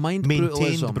don't mind Maintained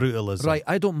brutalism. brutalism. Right,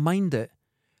 I don't mind it,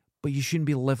 but you shouldn't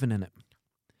be living in it.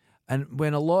 And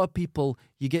when a lot of people,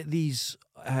 you get these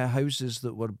houses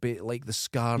that were like the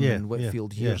Scarn Yeah, in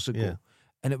Whitfield yeah, years ago, yeah.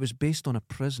 and it was based on a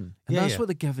prison. And Yeah, that's yeah. what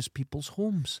they give as people's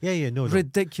homes. Yeah, no.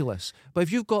 Ridiculous. But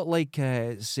if you've got like,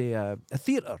 say, a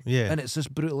theatre, Yeah. and it's this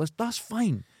brutalist, that's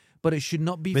fine. But it should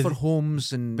not be But for the-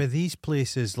 homes and... But these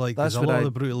places, like That's there's a what lot I-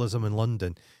 of brutalism in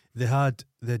London.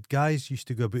 The guys used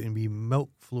to go about and be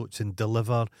milk floats and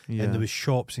deliver, Yeah. and there was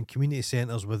shops and community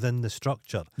centres within the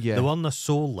structure. Yeah. They weren't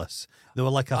soulless. They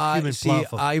were like a human see,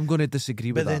 platform. I'm going to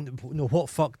disagree But with that. then, no, what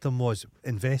fucked them was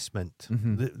investment.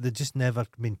 Mhm. They just never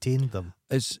maintained them.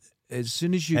 As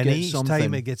soon as you and get each something...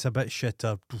 time it gets a bit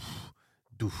shitter, poof,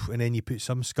 doof, and then you put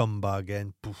some scumbag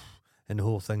in, poof, and the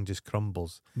whole thing just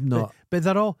crumbles. no, But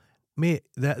they're all, mate,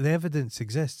 the evidence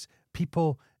exists.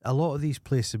 People, a lot of these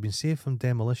places have been saved from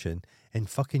demolition, and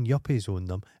fucking yuppies own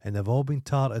them, and they've all been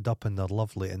tarted up and they're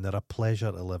lovely and they're a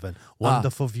pleasure to live in.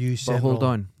 Wonderful view. But hold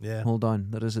on. Yeah. Hold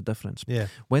on. There is a difference. Yeah.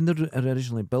 When they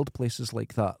originally build places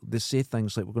like that, they say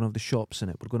things like, we're going to have the shops in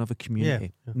it, we're going to have a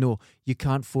community. Yeah. No, you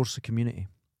can't force a community.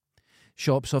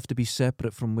 Shops have to be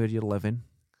separate from where you're living.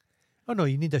 Oh no,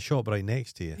 you need a shop right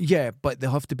next to you. Yeah, but they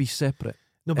have to be separate.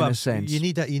 No, in but a sense. you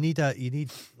need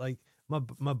like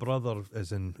my brother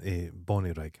is in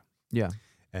Bonnyrigg. Yeah.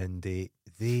 And they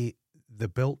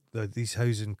built these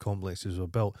housing complexes were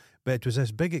built, but it was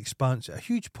this big expanse, a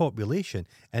huge population,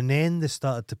 and then they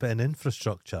started to put in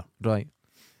infrastructure. Right.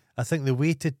 I think they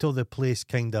waited till the place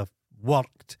kind of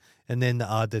worked, and then they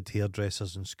added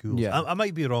hairdressers and schools. Yeah. I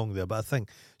might be wrong there, but I think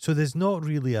so. There's not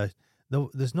really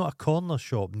there's not a corner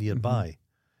shop nearby.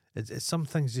 It's some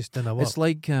things just didn't work. It's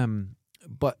like,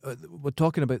 but we're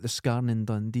talking about the Scarn in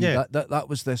Dundee. Yeah. That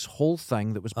was this whole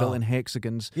thing that was built in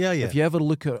hexagons. Yeah. If you ever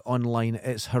look at it online,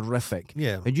 it's horrific.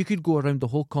 Yeah. And you could go around the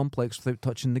whole complex without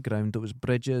touching the ground. There was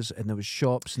bridges and there was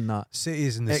shops and that.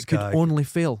 Cities in the It sky. could only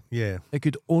fail. Yeah. It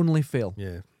could only fail.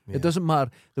 Yeah. It doesn't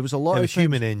matter. There was a lot It of was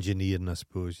human engineering, I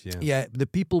suppose. Yeah. Yeah, the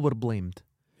people were blamed.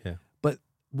 Yeah. But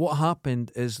what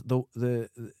happened is the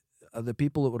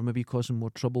people that were maybe causing more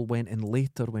trouble went in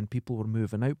later when people were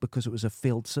moving out because it was a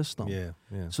failed system. Yeah.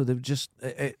 Yeah. So they've just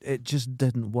it just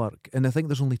didn't work. And I think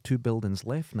there's only 2 buildings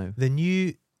left now.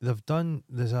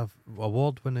 There's a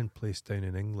award-winning place down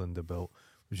in England they built,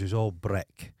 which is all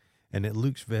brick, and it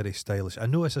looks very stylish. I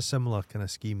know it's a similar kind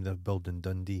of scheme they've built in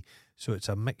Dundee, so it's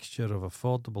a mixture of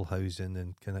affordable housing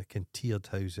and kind of tiered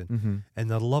housing,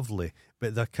 and they're lovely,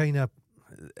 but they're kind of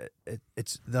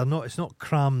it's not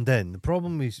crammed in. The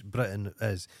problem with Britain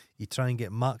is you try and get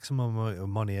maximum amount of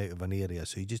money out of an area,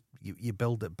 so you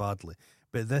build it badly.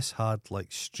 But this had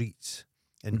like streets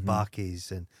and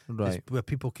backies and where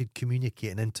people could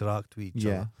communicate and interact with each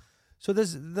other. So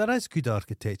there is good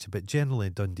architecture, but generally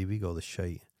in Dundee we got the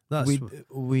shite. That's the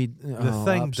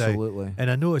thing absolutely. down.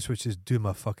 And I noticed, which is doing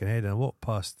my fucking head, and I walked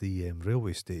past the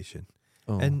railway station,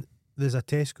 and there's a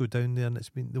Tesco down there, and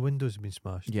the windows have been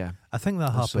smashed. Yeah, I think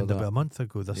that happened that. about a month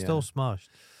ago. They're still smashed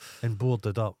and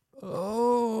boarded up.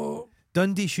 Oh,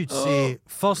 Dundee should say,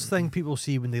 first thing people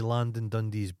see when they land in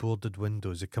Dundee is boarded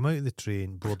windows. They come out of the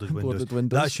train, boarded windows.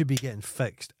 That should be getting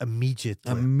fixed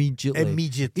immediately.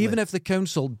 Immediately. Even if the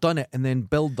council done it and then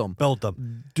build them.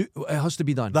 It has to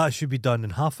be done. That should be done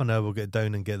in half an hour. We'll get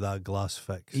down and get that glass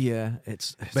fixed. Yeah,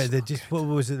 it's But they just, what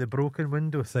was it, the broken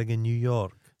window thing in New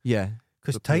York? Yeah.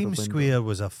 Because Times Square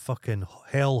was a fucking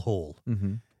hellhole.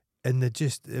 And it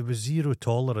was zero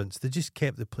tolerance. They just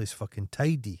kept the place fucking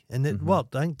tidy. And it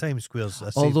worked. I think Times Square's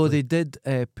a safe Although place. they did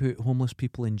put homeless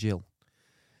people in jail.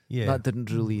 Yeah.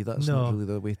 That's not really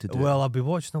the way to do it. Well, I've been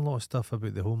watching a lot of stuff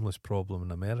about the homeless problem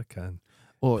in America. And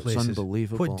it's places.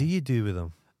 unbelievable. What do you do with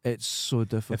them? It's so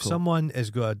difficult. If someone has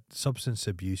got a substance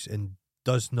abuse and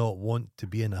does not want to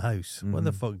be in a house, what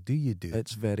the fuck do you do?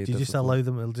 It's very difficult. Do you just allow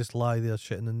them to just lie there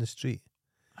shitting in the street?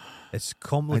 It's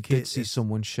complicated. I did see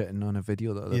someone shitting on a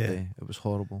video the other day. It was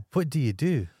horrible. What do you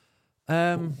do?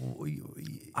 Can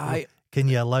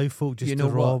you allow folk just to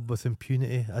rob with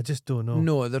impunity? I just don't know.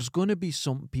 No, there's going to be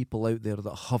some people out there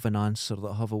that have an answer,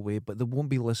 that have a way, but they won't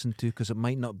be listened to because it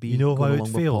might not be. You know going how along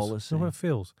it with fails? policy. You know how it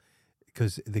fails?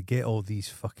 Because they get all these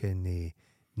fucking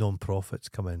non-profits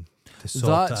come in to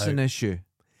sort That's it out. an issue.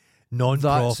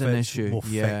 Non-profits That's an issue. will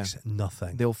fix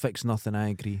nothing. They'll fix nothing, I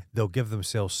agree. They'll give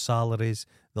themselves salaries.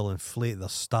 They'll inflate their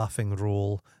staffing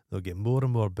role. They'll get more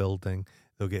and more building.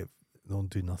 They'll do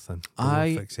nothing. They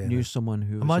won't fix anything. Knew someone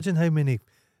who Imagine how many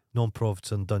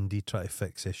non-profits in Dundee try to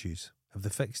fix issues. Have they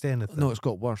fixed anything? No, it's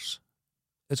got worse.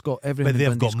 It's got everything. But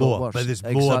they've in Dundee's got more. worse. But there's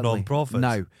more non-profits.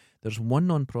 Now, there's one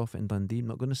non-profit in Dundee. I'm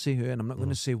not going to say who, and I'm not going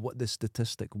to say what the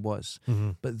statistic was.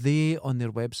 But they, on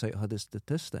their website, had a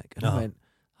statistic. And I went,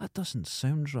 that doesn't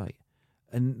sound right.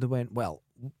 And they went, well,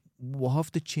 we'll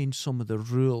have to change some of the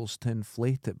rules to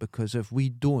inflate it, because if we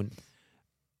don't,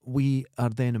 we are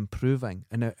then improving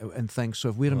and things. So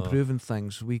if we're improving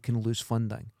things, we can lose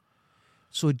funding.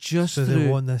 So they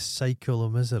want this cycle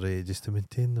of misery just to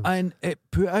maintain them. And it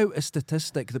put out a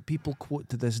statistic that people quote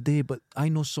to this day, but I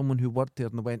know someone who worked there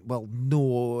and they went, well,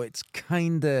 no, it's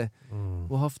kind of,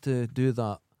 we'll have to do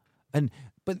that.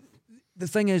 But the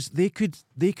thing is, they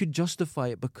could justify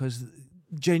it because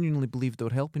genuinely believe they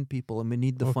were helping people and we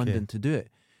need the funding to do it.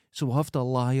 So we'll have to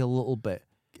lie a little bit.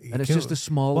 And it's just a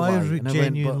small lie. What I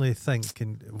genuinely think,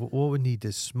 and what we need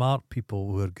is smart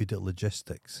people who are good at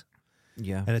logistics.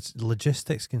 Yeah. And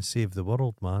logistics can save the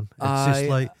world, man. It's just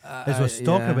like, as I was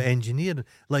talking about engineering,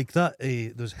 like that,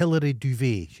 there's Hilary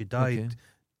Duvet. She died,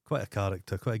 quite a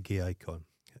character, quite a gay icon.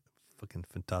 Fucking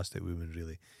fantastic woman,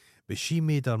 really. But she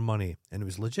made her money, and it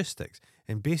was logistics.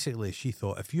 And basically, she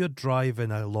thought, if you're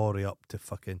driving a lorry up to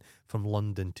from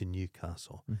London to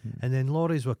Newcastle, and then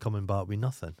lorries were coming back with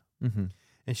nothing.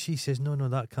 And she says, no,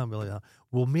 that can't be like that.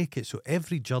 We'll make it so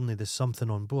every journey there's something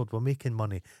on board. We're making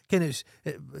money.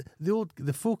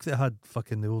 The folk that had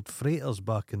the old freighters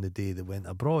back in the day that went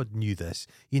abroad knew this.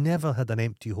 You never had an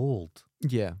empty hold.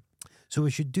 Yeah. So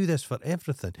we should do this for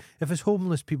everything. If it's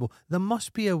homeless people, there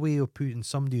must be a way of putting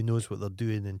somebody who knows what they're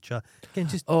doing in chat.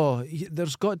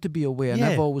 There's got to be a way, and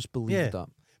I've always believed that.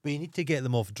 But you need to get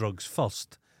them off drugs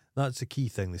first. That's the key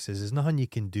thing. This is there's nothing you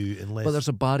can do unless. But there's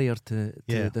a barrier to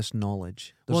this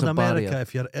knowledge. There's in a America,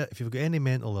 barrier. if you've got any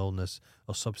mental illness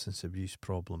or substance abuse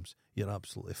problems, you're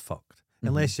absolutely fucked.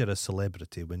 Unless you're a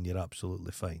celebrity, when you're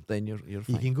absolutely fine. Then you're fine.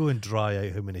 You can go and dry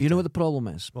out how many. You know what the problem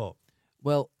is? What?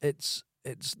 Well, there's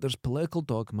political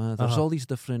dogma. There's all these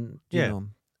different.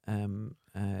 Heroin's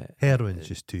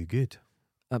just too good.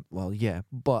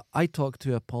 But I talked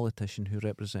to a politician who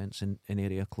represents an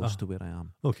area close to where I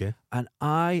am. Okay. And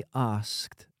I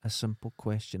asked a simple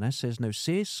question. I says, now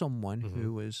say someone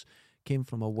who came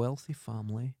from a wealthy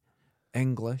family,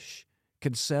 English,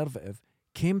 conservative,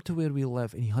 came to where we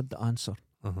live, and he had the answer.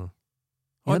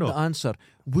 He had the answer.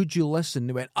 Would you listen?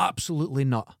 They went, absolutely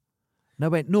not. And I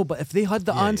went, no, but if they had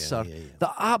the answer,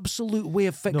 the absolute way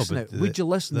of fixing it, would you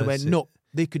listen? They went, no,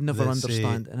 they could never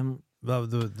understand. And there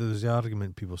was the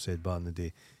argument people said back in the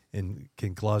day. In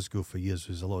Glasgow for years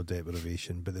there was a lot of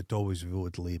deprivation, but they'd always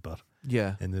voted Labour.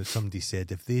 Yeah. And somebody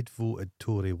said if they'd voted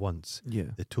Tory once,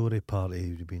 the Tory party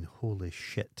would have been holy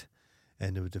shit,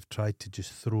 and they would have tried to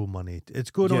just throw money. It's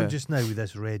going on just now with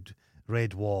this red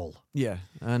wall. Yeah,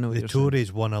 I know. The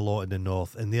Tories won a lot in the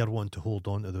north, and they're wanting to hold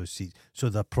on to those seats, so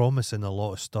they're promising a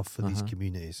lot of stuff for these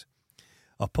communities.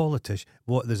 A politician.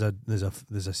 There's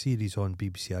a series on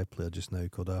BBC iPlayer just now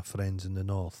called Our Friends in the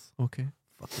North. Okay.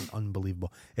 Fucking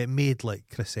unbelievable. It made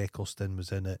Chris Eccleston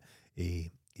was in it,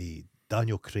 a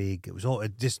Daniel Craig.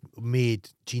 It just made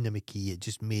Gina McKee. It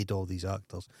just made all these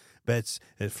actors. But it's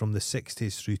from the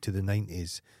 60s through to the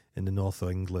 90s in the north of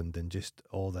England, and just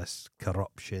all this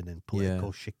corruption and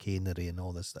political chicanery and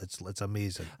all this. It's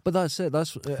amazing. But that's it.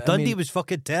 Dundee was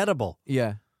fucking terrible.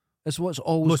 Yeah, it's what's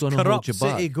always going to hold you back. Most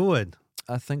corrupt city going.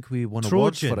 I think we won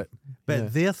awards for it.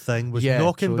 But their thing was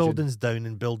knocking buildings down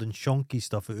and building shonky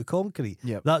stuff out of concrete.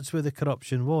 Yep. That's where the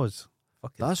corruption was.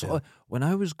 When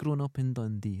I was growing up in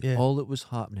Dundee, all that was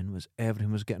happening was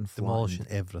everything was getting flattened. Demolishing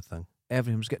everything.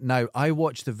 Everything was getting. Now, I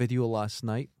watched the video last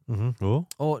night. Oh,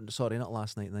 sorry, not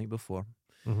last night, the night before.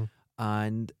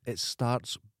 And it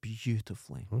starts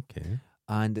beautifully. Okay.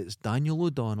 And it's Daniel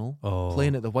O'Donnell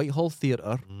playing at the Whitehall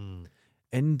Theatre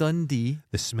in Dundee.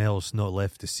 The smell's not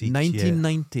left the seats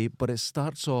 1990, but it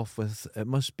starts off with, it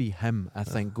must be him, I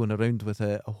think, going around with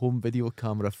a home video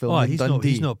camera filming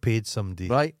Dundee. He's not paid somebody,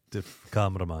 right? The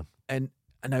cameraman. And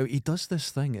now he does this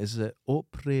thing, is it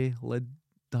Opry Le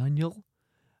Daniel?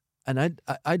 And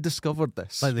I discovered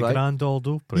this. Like the Grand Old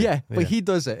Opry. Yeah, but he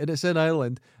does it, and it's in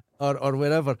Ireland or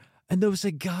wherever. And there was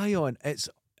a guy on,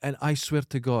 and I swear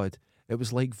to God, it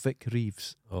was like Vic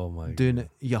Reeves doing it.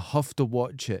 You have to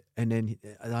watch it. And then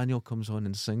Daniel comes on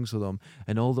and sings with them,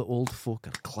 and all the old folk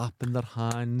are clapping their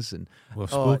hands. And we've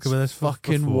spoken about this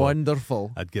fucking before.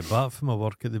 Wonderful. I'd get back from my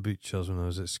work at the butcher's when I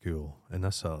was at school on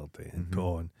a Saturday and put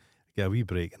on, get a wee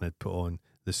break, and I'd put on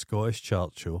the Scottish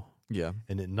Chart Show. Yeah.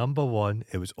 And at number one,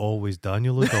 it was always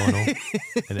Daniel O'Donnell.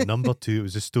 And at number two, it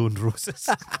was the Stone Roses.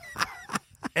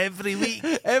 Every week.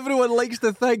 Everyone likes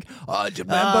to think, do you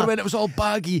remember when it was all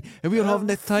baggy and we were having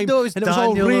the time no, and it was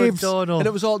all raves O'Donnell. and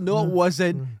it was all, no, it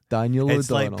wasn't. Daniel O'Donnell.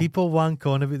 It's like people wank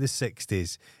on about the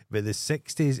 60s, but the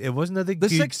 60s, it wasn't the good,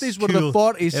 60s were cool, the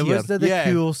 40s it here. wasn't the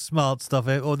cool, smart stuff,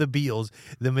 or the Beatles.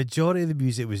 The majority of the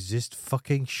music was just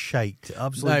fucking shite.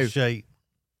 Absolute shite.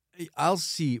 I'll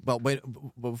see, but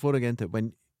before I get into it,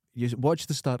 when you watch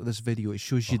the start of this video, it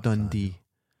shows you Dundee.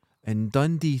 And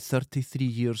Dundee 33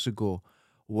 years ago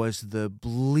was the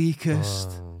bleakest,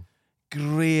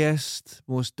 greyest,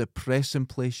 most depressing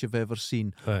place you've ever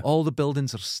seen. Right. All the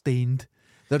buildings are stained.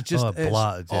 They're just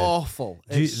awful.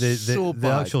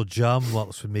 The actual jam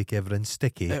works would make everything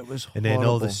sticky. It was horrible. And then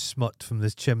all the smut from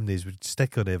the chimneys would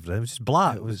stick on everything. It was just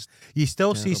black. You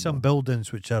still see some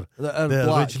buildings which are the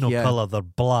black, original colour. They're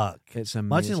black. It's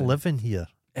amazing. Imagine living here.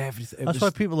 Everything. That's why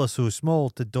people are so small,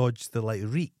 to dodge the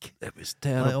reek. It was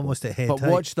terrible. Almost at head But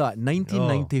height. watch that,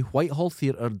 1990, Whitehall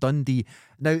Theatre, Dundee.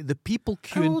 Now, the people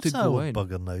queuing to go in.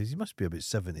 Bugger now? He must be about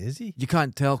 70, is he? You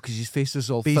can't tell because his face is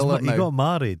all filled now. He got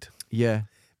married. Yeah.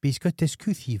 But he's got this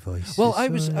coothy voice. Well,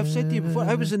 I've said to you before,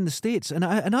 I was in the States and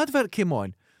an advert came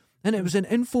on and it was an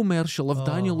infomercial of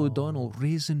Daniel O'Donnell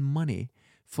raising money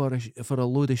for a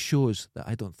load of shows that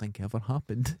I don't think ever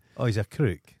happened. Oh, he's a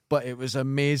crook. But it was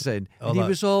amazing. Oh, And he that-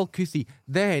 was all toothy.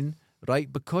 Then,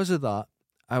 right, because of that,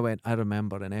 I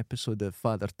remember an episode of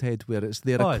Father Ted where it's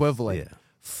their Oh, equivalent. yeah.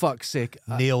 Fuck's sake.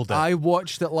 Nailed it. I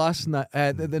watched it last night,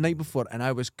 the night before, and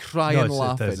I was crying No,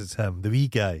 laughing. it's him, the wee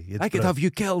guy. I could have you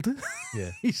killed.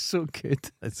 Yeah, He's so good.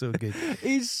 it's so good.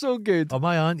 He's so good. Oh,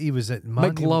 my auntie was at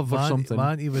McLove or something.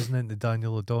 My auntie wasn't into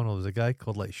Daniel O'Donnell. There was a guy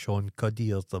called like Sean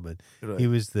Cuddy or something. Right. He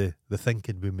was the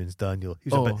thinking woman's Daniel.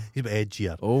 He's a bit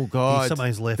edgier. Oh, He God.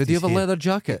 sometimes left. Did he his have a hair- leather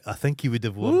jacket? I think he would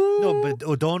have worn. Ooh. No, but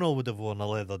O'Donnell would have worn a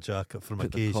leather jacket from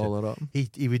Put the occasion. collar up.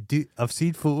 He would do. I've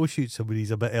seen photo shoots of when he's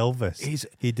a bit Elvis.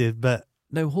 He did a bit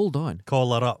Now, hold on.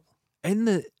 collar up. In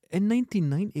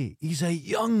 1990, he's a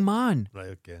young man. Right.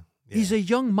 Okay. Yeah. He's a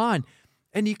young man.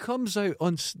 And he comes out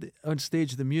on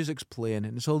stage, the music's playing,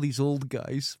 and it's all these old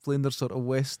guys playing their sort of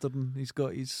western. He's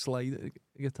got his slide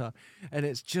guitar, and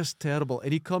it's just terrible.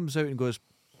 And he comes out and goes,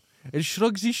 and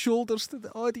shrugs his shoulders to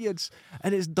the audience.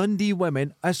 And it's Dundee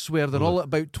women, I swear, they're all at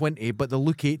about 20, but they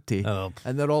look 80. Oh.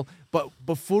 And they're all, but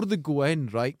before they go in,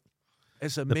 right,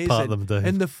 it's amazing. pat them down.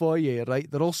 In the foyer, right,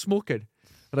 they're all smoking,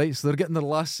 right, so they're getting their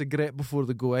last cigarette before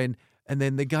they go in. And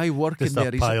then the guy working Just a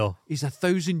there, pile. he's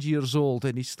 1,000 years old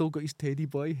and he's still got his teddy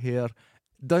boy hair.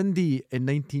 Dundee in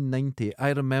 1990, I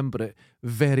remember it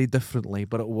very differently,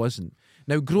 but it wasn't.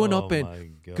 Now, growing up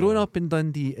in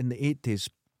Dundee in the 80s,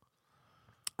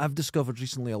 I've discovered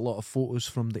recently a lot of photos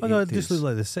from the 80s. No, it just looks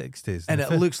like the 60s. and The it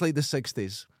fif- looks like the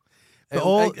 60s.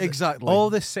 But Exactly. all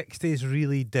the 60s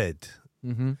really did.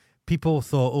 Mm-hmm. People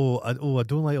thought, I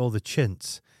don't like all the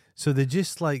chintz. So they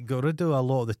just like got rid of a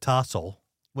lot of the tassel.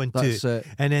 That's it.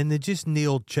 And then they just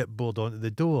nailed chipboard onto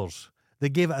the doors. They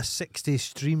gave it a 60s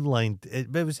streamlined. It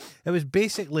was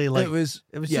basically like It was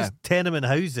yeah. just tenement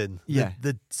housing. Yeah.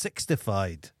 the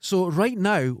 65'd. So right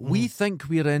now, we think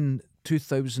we're in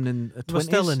 2020s. We're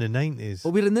still in the 90s.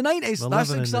 Well, we're in the 90s. We're That's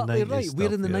living in the exactly 90s right. We're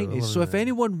stuff, in the yeah, we're 90s. living So in if the 90s.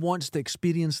 anyone wants to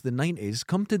experience the 90s,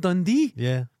 come to Dundee.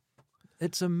 Yeah.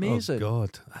 It's amazing. Oh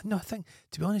God! No, I think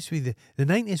to be honest with you, the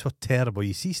 90s were terrible.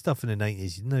 You see stuff in the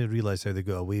 90s, you now realise how they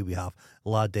got away. We have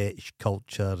ladette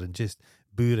culture and just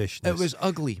boorishness. It was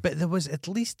ugly. but there was a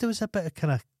bit of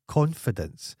kind of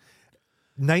confidence.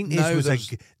 The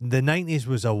 90s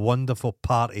was a wonderful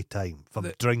party time for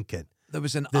drinking. There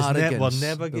was an We'll arrogance.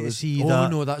 never get There to was- see oh,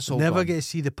 that. no, that's all Never gone. get to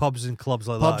see the pubs and clubs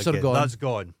like Pubs that are again. gone. That's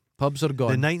gone. Pubs are The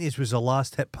gone. 90s was the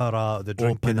last hit hurrah of the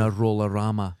drinking. Open a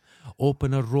roller-rama.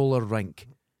 Open a roller rink.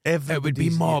 It would be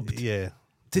Everybody's- mobbed. Yeah.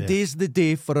 Today's the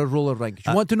day for a roller rink.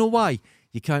 Do you want to know why?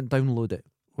 You can't download it.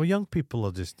 Well, young people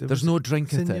are just. There's no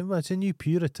drinking it. It's a new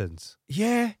Puritans.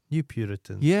 Yeah. New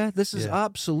Puritans. Yeah, this is Yeah.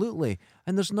 absolutely.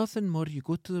 And there's nothing more. You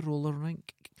go to the roller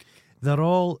rink. They're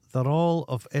all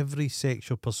of every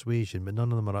sexual persuasion, but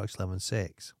none of them are actually having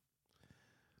sex.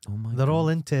 Oh my They're God. all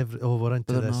into we're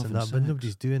into But they're this not and that, having but sex.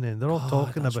 nobody's doing it. They're all God,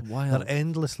 talking that's about. wild. They're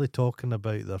endlessly talking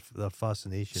about their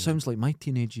fascination. Sounds like my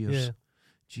teenage years. Yeah.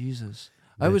 Jesus.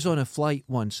 I But- was on a flight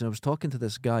once and I was talking to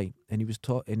this guy and he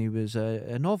was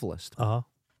a novelist Uh-huh.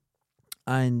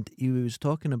 and he was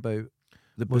talking about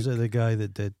the book. Was it the guy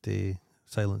that did the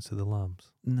Silence of the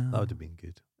Lambs? No. That would have been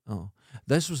good. Oh.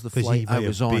 This was the 'Cause he flight I might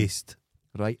was have on, based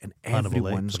right? And Hannibal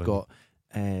everyone's Lecter got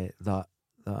that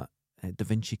Da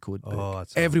Vinci Code book. Oh,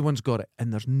 that's Everyone's got it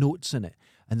and there's notes in it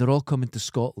and they're all coming to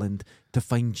Scotland to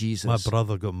find Jesus. my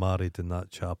brother got married in that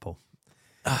chapel,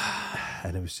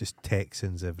 and it was just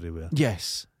Texans everywhere.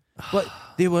 Yes. But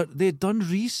they'd done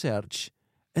research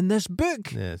in this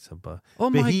book. Yeah, it's a bad. Oh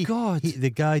But my God. the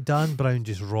guy Dan Brown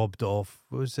just robbed off.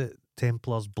 What was it?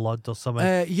 Templar's Blood or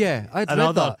something? Yeah, I'd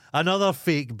read that. Another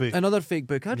fake book. Another fake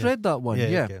book. I'd Yeah. read that one.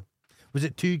 Yeah. Okay. Was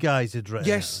it two guys had written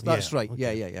Yes, it? that's right.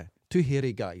 okay. Yeah. Two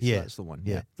hairy guys. Yeah. That's the one.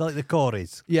 Yeah, Yeah. like the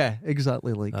Corys. Yeah,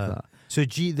 exactly like that. So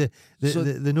So-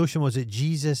 the notion was that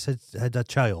Jesus had a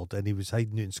child and he was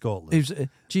hiding out in Scotland. It was,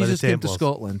 Jesus came to Templars.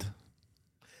 Scotland.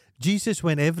 Jesus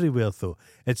went everywhere though.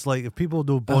 It's like if people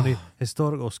know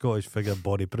historical Scottish figure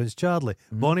Bonnie Prince Charlie.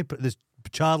 This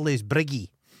Charlie's Briggy.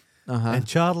 Uh-huh.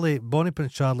 And Bonnie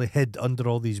Prince Charlie hid under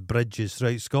all these bridges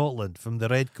throughout Scotland from the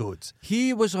Redcoats.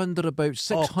 He was under about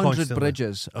 600 constantly.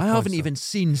 bridges. Oh, I haven't constantly. even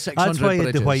seen 600 That's why he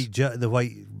had bridges. the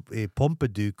white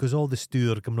pompadour, because all the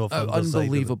stew are coming off the underside of it.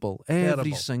 Unbelievable. Every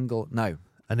Terrible. single... Now,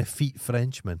 And a feet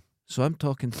Frenchman. so I'm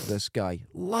talking to this guy.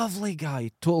 Lovely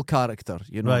guy. Total character,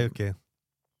 you know. Right, okay.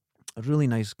 A really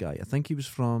nice guy. I think he was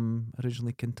from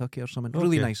originally Kentucky or something.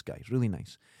 Really Okay. nice guy. Really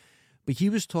nice. But he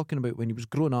was talking about when he was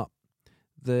growing up,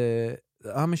 the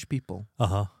Amish people,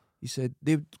 Uh-huh. he said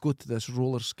they would go to this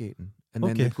roller skating and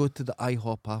then Okay. they'd go to the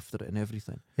IHOP after it and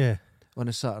everything Yeah. on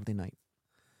a Saturday night.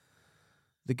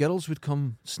 The girls would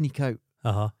come sneak out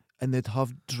Uh-huh. and they'd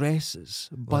have dresses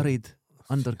buried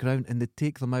underground, and they'd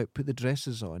take them out, put the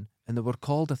dresses on, and they were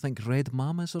called, I think, Red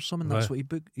Mamas or something. That's what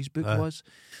his book was.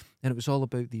 And it was all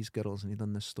about these girls, and he'd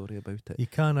done this story about it. You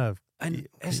can't have... And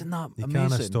isn't that you amazing? You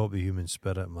can't stop the human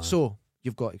spirit, man. So,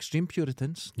 you've got extreme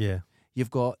Puritans. Yeah. You've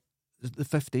got the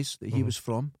 50s that he was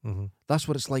from. Mm-hmm. That's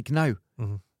what it's like now.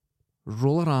 Mm-hmm.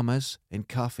 Rolleramas in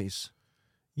cafes.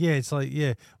 Yeah, it's like,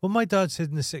 yeah. Well, my dad said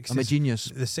in the 60s... I'm a genius.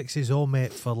 The 60s all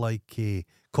met for, like,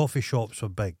 coffee shops were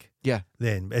big. Yeah.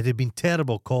 Then. It had been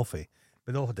terrible coffee,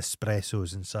 but they all had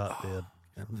espressos and sat there.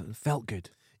 It felt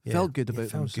good. Yeah, felt good about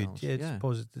it felt themselves. good. Yeah, it's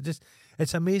positive.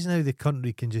 It's amazing how the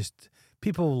country can just...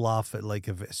 People laugh at, like,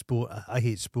 if it's sport. I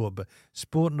hate sport, but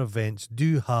sporting events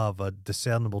do have a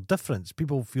discernible difference.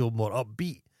 People feel more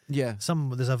upbeat. Yeah.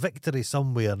 There's a victory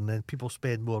somewhere, and then people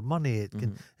spend more money.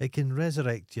 It can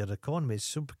resurrect your economy. It's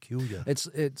so peculiar. It's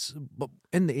but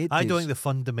in the 80s. I don't think the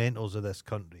fundamentals of this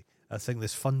country. I think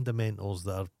there's fundamentals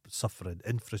that are suffering,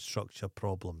 infrastructure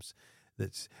problems.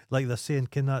 That's like they're saying,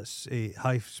 can that's a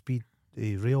high speed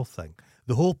rail thing?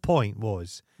 The whole point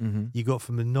was you got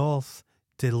from the north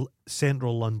to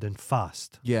central London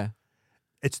fast. Yeah.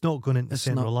 It's not going into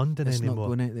central London anymore. It's not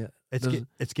going out there.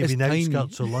 It's giving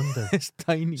outskirts of London. It's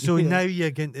tiny. So now you're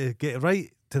going to get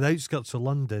right to the outskirts of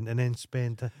London and then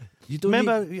spend... You don't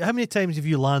remember, how many times have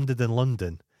you landed in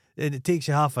London? And it takes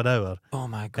you half an hour. Oh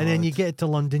my God. And then you get to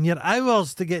London, you're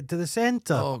hours to get to the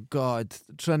centre. Oh God.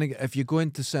 If you go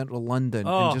into central London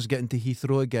and just get into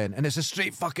Heathrow again, and it's a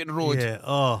straight fucking road.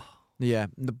 Yeah, Yeah,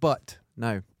 but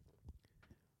now,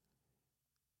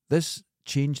 this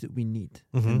change that we need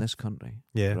in this country,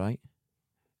 right?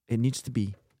 It needs to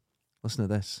be, listen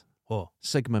to this,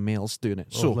 Sigma males doing it.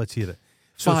 So let's hear it.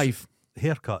 5.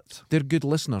 Haircuts. They're good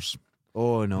listeners.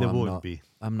 Oh no, they I'm won't not. be.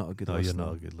 I'm not a good no, listener. You're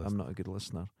not a good listener. I'm not a good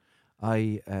listener.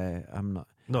 I'm not.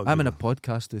 Not I'm good in a enough.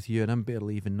 podcast with you, and I'm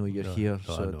barely even know you're here,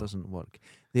 no, so I it know. doesn't work.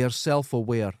 They are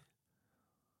self-aware.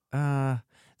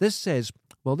 This says,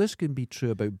 well, this can be true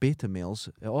about beta males.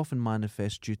 It often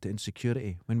manifests due to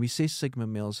insecurity. When we say Sigma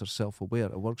males are self-aware,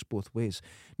 it works both ways.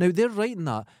 Now, they're writing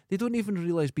that. They don't even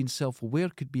realise being self-aware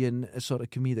could be in a sort of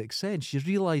comedic sense. You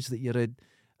realise that you're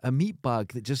a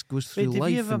meatbag that just goes through Wait,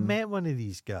 life. have you ever met one of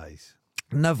these guys?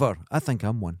 Never. I think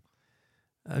I'm one.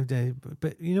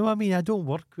 But you know what I mean? I don't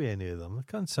work with any of them.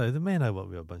 I can't say the men I work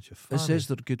with are a bunch of It fannies. says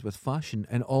they're good with fashion,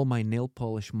 and all my nail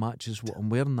polish matches what I'm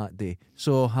wearing that day.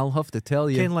 So I'll have to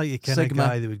tell you. Kind of like the kind Sigma. of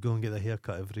guy that would go and get a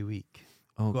haircut every week.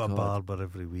 Oh, Got a God. barber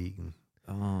every week and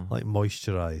Oh. like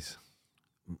moisturise.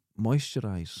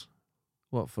 Moisturise.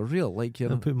 What, for real? Like you're...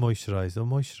 They'll put moisturise. They'll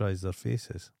moisturise their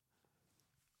faces.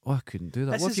 Oh, I couldn't do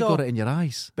that. This What if is you all- got it in your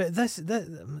eyes? But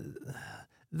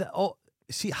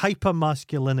see, hyper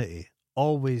masculinity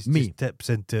always Me. just tips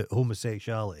into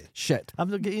homosexuality. Shit. I'm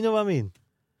not, you know what I mean?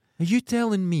 Are you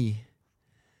telling me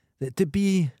that to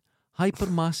be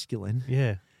hyper-masculine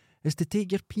Yeah. is to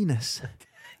take your penis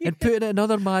and put it in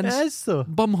another man's It is though.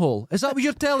 bumhole? Is that what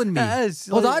you're telling me? It is.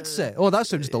 Oh, that's it. Oh, that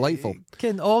sounds delightful.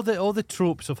 Ken, all the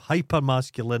tropes of hyper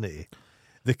masculinity,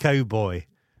 the cowboy,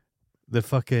 the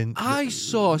fucking. I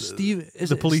saw Steve. Is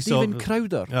the it police Stephen officer.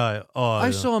 Crowder? I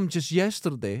I saw him just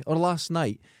yesterday or last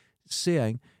night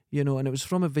saying, you know, and it was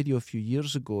from a video a few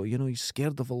years ago, you know, he's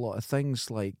scared of a lot of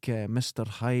things like Mr.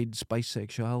 Hyde's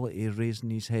bisexuality raising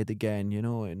his head again, you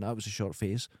know, and that was a short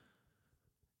phase.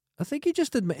 I think he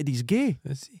just admitted he's gay,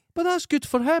 Is he? but that's good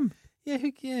for him.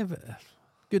 Yeah, but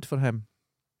Good for him.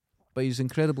 But he's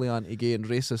incredibly anti-gay and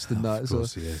racist in that, of so,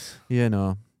 course he is. you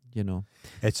know.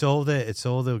 It's all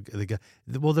the guy.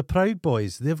 Well, the Proud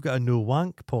Boys, they've got a no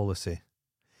wank policy.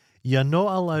 You're not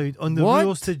allowed on the What?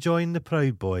 rules to join the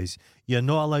Proud Boys. You're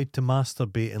not allowed to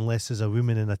masturbate unless there's a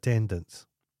woman in attendance.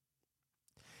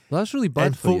 That's really bad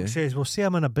and for you. folks says, well, say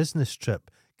I'm on a business trip.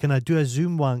 Can I do a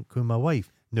Zoom wank with my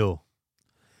wife? No.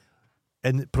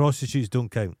 And prostitutes don't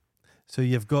count. So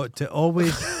you've got to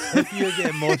always, if you're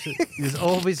getting you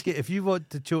always get, if you want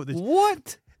to choke the...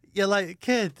 What? You're like a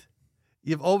kid.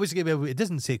 You've always got to be able, it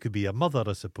doesn't say it could be your mother,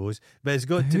 I suppose, but it's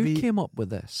got to Who be... came up with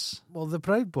this? Well, the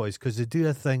Proud Boys, because they do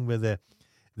a thing where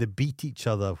they beat each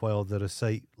other while they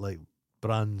recite, like,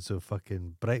 brands of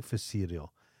fucking breakfast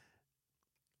cereal.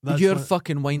 You're what-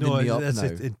 fucking winding me up it's-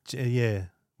 now. yeah.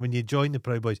 When you join the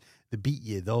Proud Boys, they beat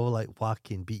you. They all like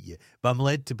whack and beat you. But I'm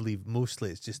led to believe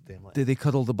mostly it's just them. Like, Do they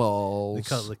cuddle the balls?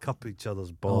 they cup each other's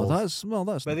Oh, balls. that's but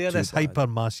not they're too this bad. hyper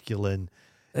masculine,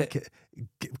 Uh,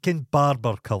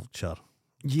 barber culture.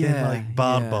 Yeah, Like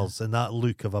barbers and that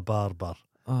look of a barber.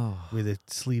 Oh. with the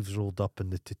sleeves rolled up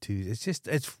and the tattoos.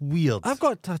 It's weird. I've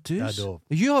got tattoos. I know.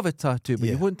 You have a tattoo, but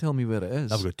Yeah. you won't tell me where it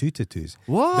is. I've got 2 tattoos.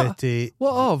 What? But,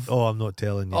 What of? Oh, I'm not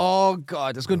telling you. Oh,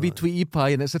 God, it's going to be Tweety Pie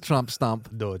and it's a tramp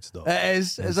stamp. No, it's not. It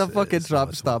is. It's a fucking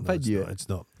tramp stamp. I knew it. It's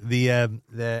not.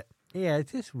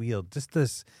 It's just weird. Just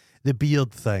the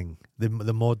beard thing, the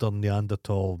modern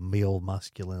Neanderthal male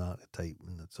masculine archetype,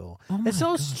 and it's all. Oh my it's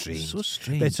all God, strange. So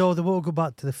strange. But it's all. They won't go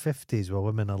back to the 50s where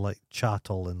women are like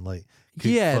chattel and like. cook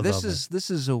Yeah, for this them.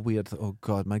 is a weird. Oh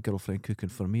God, my girlfriend cooking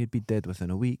for me would be dead within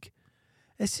a week.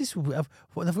 It's just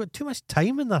they've got too much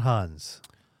time in their hands.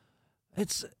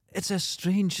 It's a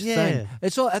strange Yeah. thing.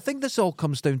 It's all. I think this all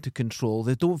comes down to control.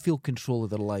 They don't feel control of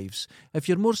their lives. If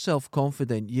you're more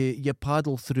self-confident, you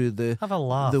paddle through the. Have a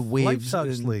laugh. The waves Life's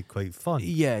actually quite fun.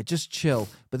 Yeah, just chill.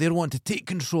 But they want to take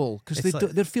control because It's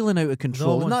like- they're feeling out of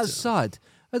control, and want that's to- sad.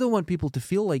 I don't want people to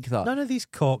feel like that. None of these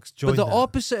cocks join. But the that.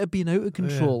 opposite of being out of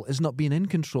control is not being in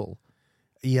control.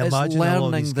 You it's imagine a lot of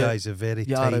learning these that guys are very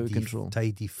you are out of control.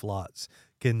 tidy flats.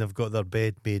 They've got their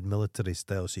bed made military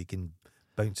style, so you can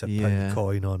bounce a Yeah. pound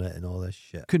coin on it and all this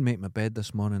shit. Couldn't make my bed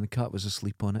this morning. The cat was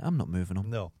asleep on it. I'm not moving him.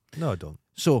 No, I don't.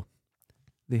 So,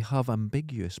 they have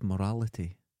ambiguous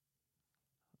morality.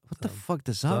 What the fuck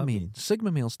does that mean?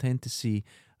 Sigma males tend to see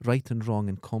right and wrong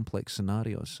in complex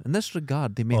scenarios. In this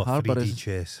regard, they may harbour 3D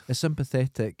chess. a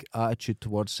sympathetic attitude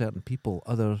towards certain people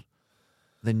other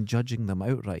than judging them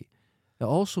outright. It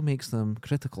also makes them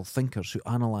critical thinkers who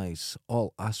analyse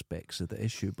all aspects of the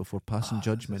issue before passing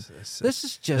judgment. This is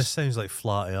This just... sounds like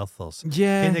flat earthers.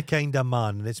 Yeah. Kind of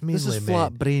man, and it's mainly This is men.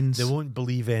 flat brains. They won't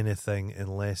believe anything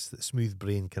unless the smooth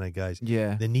brain kind of guys.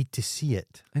 Yeah. They need to see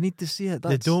it. I need to see it.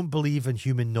 They don't believe in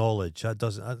human knowledge. That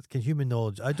doesn't. Can human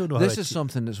knowledge? I don't know. This how is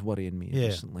something that's worrying me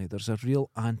recently. There's a real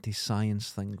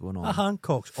anti-science thing going on.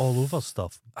 Hancock's all over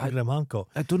stuff. Graham Hancock.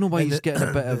 I don't know why And he's getting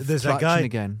a bit of there's traction a guy,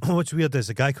 again. What's weird is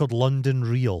a guy called London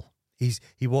Real.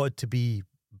 He wanted to be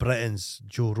Britain's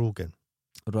Joe Rogan.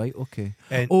 Right, okay.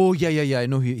 And Oh, yeah. I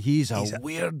know he's a He's a-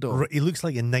 weirdo. He looks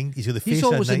like a 90s. He's got the face He's of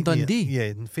a always in 90 Dundee. Yeah,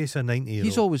 in the face of a 90-year-old.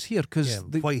 He's always here because,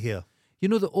 white hair. you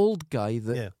know, the old guy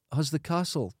that Yeah. has the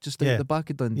castle just out Yeah. the back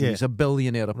of Dundee. Yeah. He's a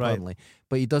billionaire, apparently.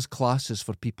 But he does classes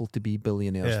for people to be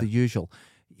billionaires, Yeah. the usual.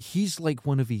 He's like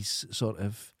one of his sort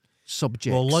of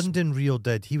subjects. Well, London Real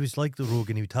did. He was like the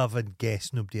Rogan. He would have a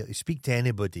guest. He'd speak to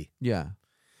anybody. Yeah.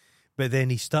 But then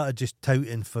he started just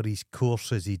touting for his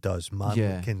courses he does, man.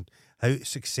 Yeah. How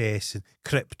success and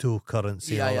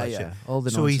cryptocurrency and all that shit. All the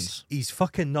So nonsense. his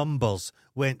fucking numbers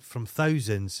went from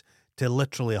thousands to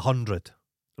literally 100.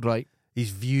 Right. His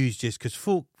views just because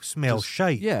folk smell Just-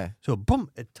 shite. Yeah. So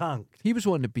boom, it tanked. He was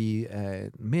wanting to be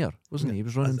mayor, wasn't he? He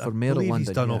was running I for mayor of believe London.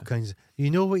 He's done yeah. all kinds. You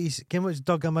know what what's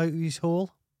dug him out of his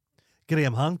hole?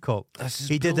 Graham Hancock. This is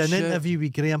He did an bullshit. interview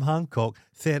with Graham Hancock,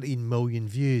 13 million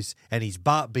views, and he's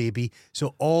Bat Baby.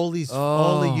 So all the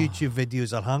YouTube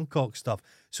videos are Hancock stuff.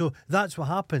 So that's what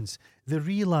happens. They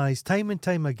realise time and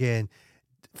time again,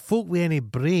 folk with any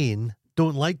brain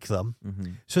don't like them.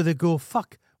 Mm-hmm. So they go,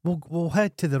 fuck, we'll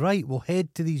head to the right. We'll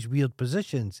head to these weird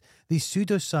positions, these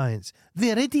pseudoscience.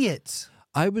 They're idiots.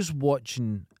 I was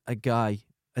watching a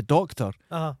doctor,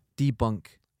 debunk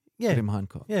Yeah. Graham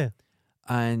Hancock. Yeah.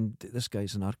 And this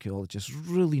guy's an archaeologist,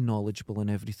 really knowledgeable in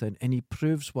everything, and he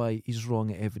proves why he's wrong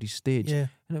at every stage. Yeah.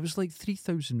 And it was like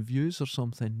 3,000 views or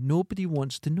something. Nobody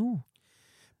wants to know.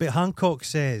 But Hancock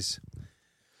says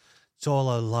it's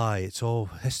all a lie. It's all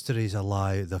history's a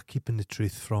lie. They're keeping the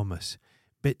truth from us.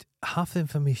 But half the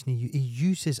information he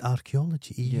uses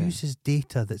archaeology. He Yeah. uses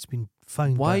data that's been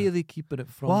found. Why out. are they keeping it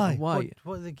from? Why? Why?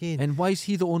 What are they getting? And why is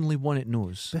he the only one it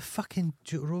knows? But fucking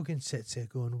Joe Rogan sits there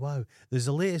going, "Wow." There's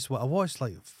the latest one. I watched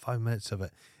like 5 minutes of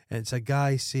it, and it's a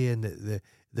guy saying that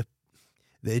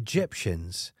the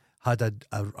Egyptians had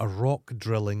a rock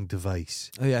drilling device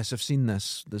Oh yes, I've seen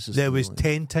this. This is that was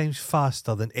brilliant. 10 times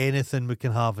faster than anything we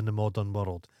can have in the modern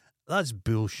world. That's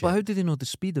bullshit. But how do they know the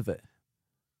speed of it?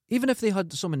 Even if they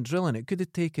had someone drilling it, could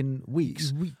have taken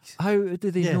weeks. How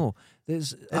do they Yeah. know?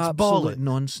 It's absolute bollocks.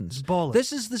 nonsense. It's bollocks.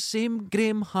 This is the same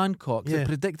Graham Hancock Yeah. that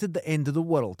predicted the end of the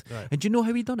world. Right. And do you know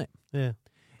how he done it? Yeah.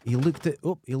 He looked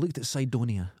at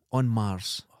Cydonia on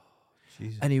Mars,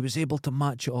 Jesus. and he was able to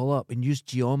match it all up and use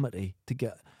geometry to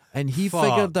get. And he Fuck.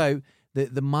 figured out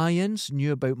that the Mayans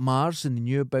knew about Mars and they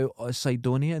knew about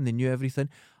Cydonia and they knew everything,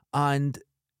 and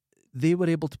they were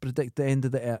able to predict the end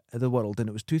of the world, and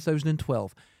it was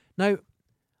 2012. Now,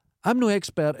 I'm no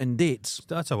expert in dates,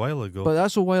 That's a while ago. but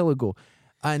that's a while ago,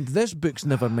 and this book's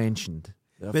never mentioned.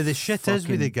 But the shit is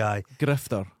with the guy.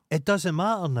 Grifter. It doesn't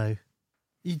matter now.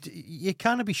 You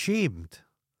can't be shamed.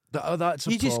 That's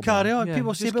a You just problem. carry on. Yeah,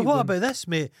 People just say, but keep what going. about this,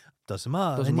 mate? Doesn't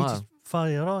matter. Doesn't and you matter. just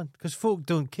fire on because folk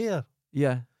don't care.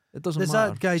 Yeah, it doesn't There's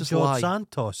matter. that guy, Just George lie.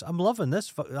 Santos. I'm loving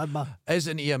this.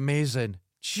 Isn't he amazing?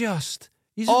 He's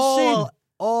insane.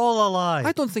 All a lie.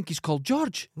 I don't think he's called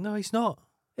George. No, he's not.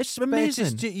 It's But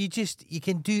amazing. you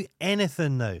can do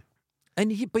anything now.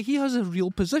 But he has a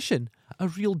real position, a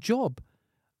real job,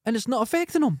 and it's not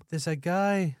affecting him. There's a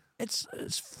guy. It's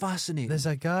fascinating. There's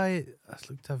a guy. I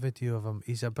looked at a video of him.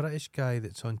 He's a British guy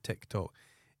that's on TikTok.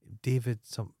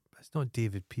 It's not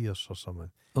David Pierce or someone.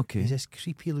 Okay. He's this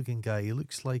creepy looking guy. He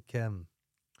looks like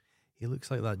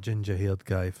that ginger haired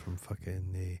guy from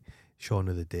fucking Shaun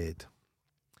of the Dead.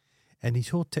 And his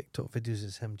whole TikTok videos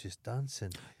is him just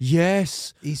dancing.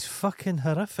 Yes. He's fucking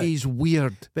horrific. He's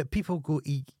weird. But people go,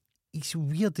 he's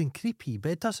weird and creepy,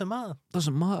 but it doesn't matter.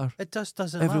 Doesn't matter. It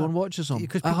doesn't Everyone matter. watches him.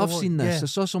 Because I have people seen this. yeah. I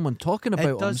saw someone talking It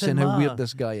about him, doesn't saying how matter. weird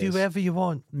this guy Do is. whatever you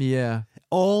want. Yeah.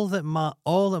 All that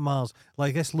matters.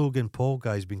 Like this Logan Paul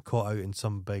guy's been caught out in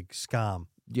some big scam.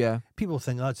 Yeah. People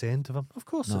think that's the end of him. Of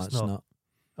course No, it's not.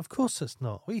 Of course it's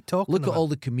not. What are you talking Look about? at all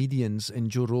the comedians in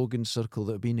Joe Rogan's circle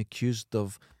that have been accused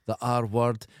of the R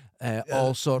word,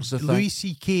 all sorts of Louis things.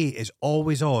 C.K. is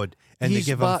always odd, and He's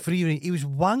they give back- him free rein. He was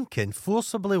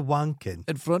forcibly wanking.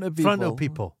 In front of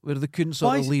people. Where they couldn't sort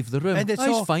Why of is- leave the room. And it's He's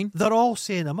all fine. They're all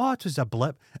saying, "Oh, it was a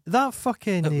blip." That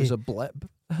fucking It was a blip.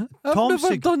 I've Tom,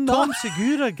 never done that. Tom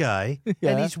Segura guy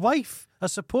Yeah. and his wife are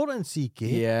supporting CK.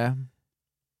 Yeah.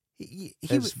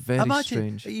 It's very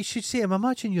imagine, strange. You should say him.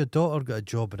 Imagine your daughter got a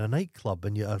job in a nightclub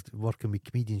and you're working with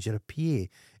comedians. You're a PA,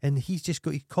 and he's just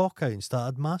got his cock out and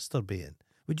started masturbating.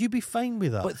 Would you be fine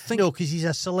with that? But think- no, because he's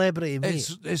a celebrity, mate.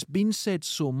 It's been said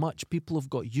so much, people have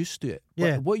got used to it.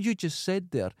 Yeah. But what you just said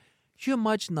there, you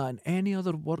imagine that in any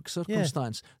other work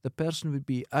circumstance, the person would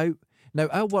be out. Now,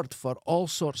 I worked for all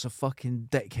sorts of fucking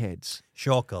dickheads.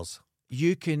 Shockers.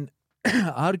 You can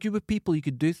argue with people, you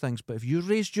could do things, but if you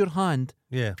raised your hand,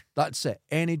 Yeah. that's it.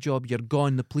 Any job, you're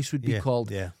gone. The police would be Yeah,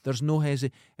 called. yeah. There's no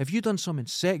hesitation. If you done something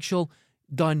sexual,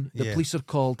 done, the Yeah. police are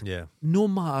called. Yeah. No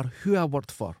matter who I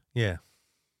worked for. Yeah.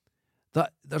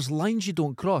 That there's lines you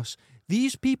don't cross.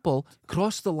 These people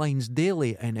cross the lines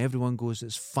daily, and everyone goes,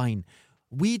 "It's fine."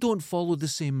 We don't follow the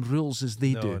same rules as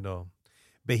they do. No.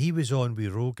 But he was on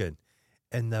with Rogan,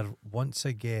 and they're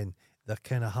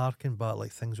kind of harking back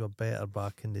like things were better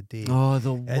back in the day. Oh,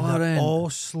 the and they're Warren. all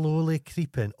slowly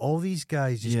creeping. All these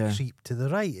guys just Yeah. creep to the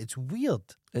right. It's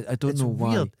weird. I don't It's know why.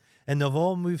 weird. And they've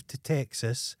all moved to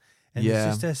Texas. And Yeah.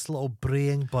 it's just this little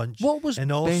braying bunch. What was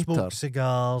and all better? smoke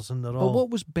cigars, and they're But all. what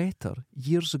was better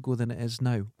years ago than it is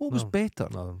now? What was No, better?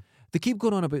 no. They keep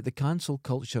going on about the cancel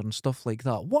culture and stuff like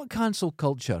that. What cancel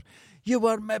culture? You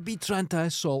were maybe trying to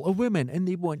assault a woman and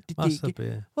they want to That's take a you.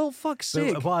 bit. Well, fuck's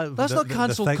sake. But That's not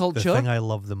cancel culture. The thing I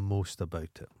love the most about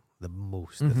it, the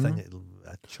thing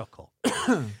I chuckle.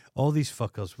 All these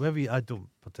fuckers, I don't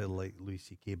particularly like Louis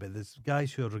C.K., but there's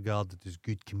guys who are regarded as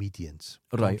good comedians.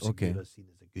 Right, Tom okay. Segura's seen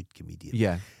as a good comedian.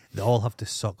 Yeah. They all have to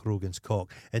suck Rogan's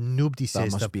cock, and nobody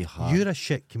says must to be him, hard. "You're a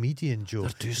shit comedian, Joe." They're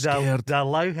too They scared.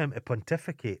 allow him to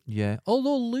pontificate. Yeah.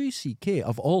 Although Louis C.K.,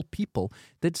 of all people,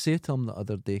 did say to him the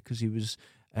other day, because he was,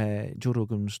 Joe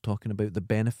Rogan was talking about the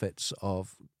benefits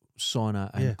of sauna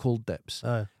and Yeah. cold dips.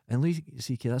 Aye. And Louis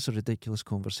C.K., that's a ridiculous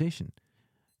conversation.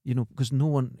 You know, because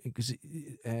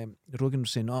Rogan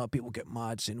was saying, people get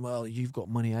mad saying, well, you've got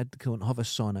money, I can't have a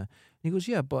sauna. And he goes,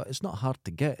 yeah, but it's not hard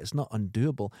to get. It's not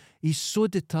undoable. He's so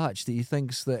detached that he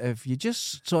thinks that if you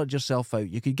just sort yourself out,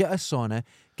 you could get a sauna,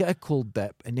 get a cold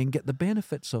dip, and then get the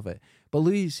benefits of it. But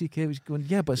Louis C.K. was going,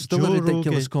 yeah, but it's still a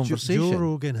ridiculous conversation. Joe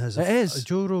Rogan has It is.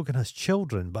 Joe Rogan has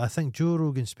children, but I think Joe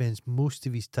Rogan spends most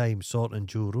of his time sorting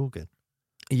Joe Rogan.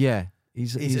 Yeah.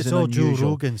 He's It's an all unusual, Joe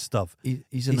Rogan stuff. He's an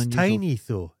He's unusual, tiny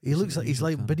though. He he's looks an like he's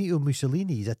like unusual Benito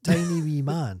Mussolini. He's a tiny wee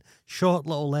man, short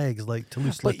little legs like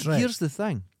Toulouse-Lautrec. But here's the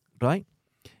thing, right?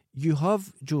 You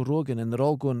have Joe Rogan, and they're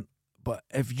all going, but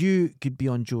if you could be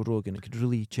on Joe Rogan, it could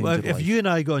really change Well, your if life. you and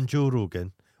I got on Joe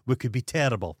Rogan, we could be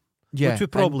terrible, yeah, which we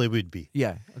probably would be.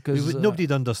 yeah, because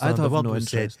Nobody'd understand I'd the have word no we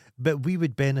said, interest. but we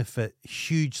would benefit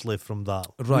hugely from that.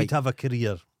 Right. We'd have a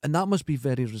career. And that must be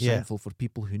very resentful for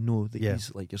people who know that Yeah.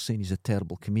 he's, like you're saying, he's a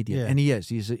terrible comedian. Yeah. And he is.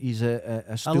 He's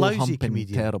a stool lousy humping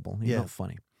comedian. terrible. He's Yeah. not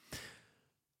funny.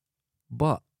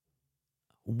 But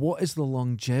what is the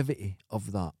longevity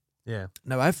of that? Yeah.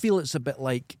 Now, I feel it's a bit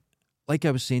like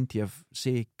I was saying to you, if,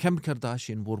 say, Kim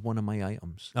Kardashian wore one of my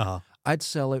items, I'd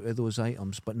sell out of those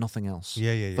items, but nothing else.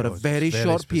 Yeah. For a Oh, it's very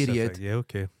short specific. period. Yeah,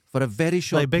 okay. For a very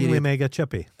short Like Bingley period, Mega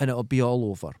Chippy. and it'll be all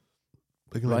over.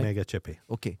 Bingley Right. Mega Chippy.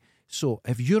 Okay, so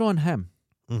if you're on him,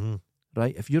 Mm-hmm.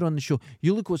 right, if you're on the show,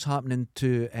 you look what's happening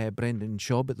to Brendan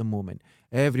Schaub at the moment.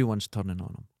 Everyone's turning on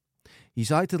him.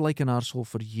 He's acted like an arsehole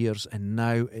for years, and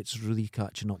now it's really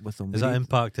catching up with him. Has that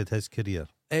impacted his career?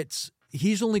 It's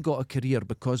he's only got a career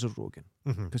because of Rogan,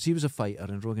 Mhm. because he was a fighter,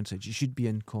 and Rogan said you should be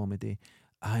in comedy,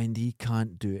 and he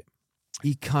can't do it.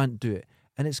 He can't do it,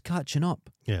 and it's catching up.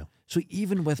 Yeah. So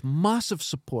even with massive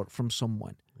support from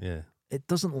someone, Yeah. it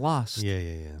doesn't last.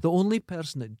 Yeah. The only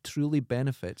person that truly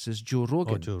benefits is Joe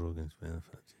Rogan. Oh, Joe Rogan's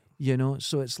benefits. You know,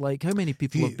 so it's like how many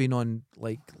people You- have been on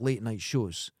like late night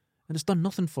shows, and it's done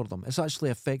nothing for them. It's actually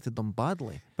affected them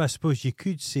badly. But I suppose you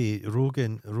could say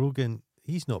Rogan,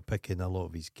 he's not picking a lot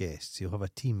of his guests. He'll have a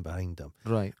team behind him,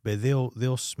 Right. but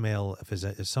they'll smell if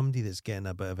it's somebody that's getting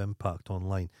a bit of impact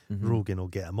online. Mhm. Rogan will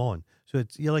get him on. So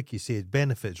it's like you say, it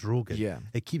benefits Rogan. Yeah.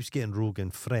 It keeps getting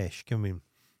Rogan fresh. I mean,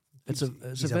 It's a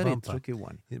he's very vampire. tricky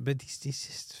one. But he's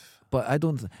just. But I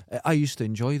don't. I used to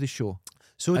enjoy the show.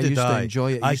 So I did used to I.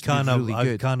 enjoy it. It I used to be can't really I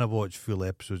good. can't watch full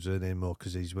episodes of it anymore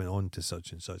because he's went on to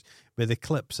such and such. But the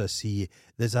clips I see,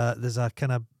 there's a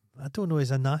kind of, I don't know, there's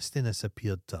a nastiness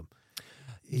appeared to him.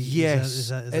 Yes,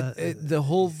 the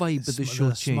whole vibe of the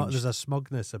show changed. There's a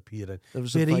smugness appearing. There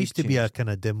was a Where he vibe used to be a changed. kind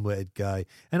of dim-witted guy,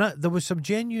 and there was some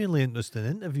genuinely interesting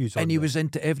interviews. on And he there. was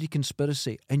into every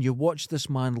conspiracy. And you watch this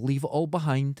man leave it all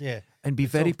behind yeah, and be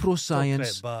It's very all- pro-science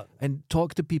it's all and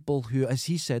talk to people who, as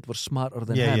he said, were smarter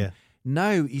than Yeah, him. yeah.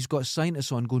 Now he's got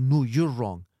scientists on go, no, you're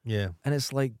wrong. yeah, And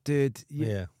it's like, dude,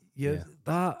 yeah.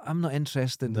 that I'm not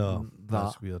interested No, in that.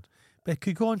 that's weird. But it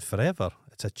could go on forever.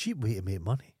 It's a cheap way to make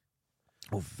money.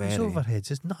 Oh, His very. overheads,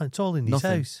 it's not. It's all in his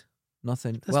Nothing. house.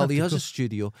 Nothing. Doesn't Well, have he to has go- a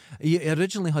studio. He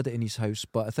originally had it in his house,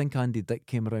 but I think Andy Dick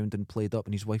came around and played up,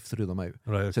 and his wife threw them out.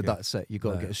 Right. Okay. Said that's it. You got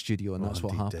to Right. get a studio, and Oh, that's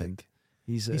what Andy happened. Dick.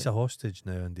 He's He's a hostage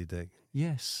now, Andy Dick.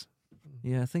 yes,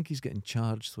 yeah. I think he's getting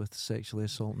charged with sexually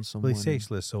assaulting Well, someone. he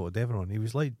sexually assaulted everyone. He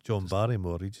was like John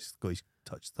Barrymore. He just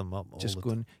touched them up all Just the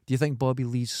going. Do you think Bobby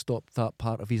Lee's stopped that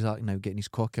part of his act now, getting his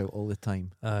cock out all the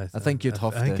time? time. I think you'd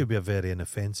have I think to- it'd be a very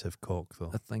inoffensive cock,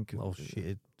 though. I think. Little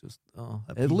shitted, Just A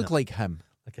it looked peanut. like him.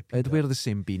 like a I'd peanut. wear the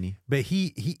same beanie. But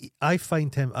I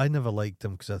find him. I never liked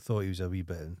him because I thought he was a wee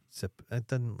bit. I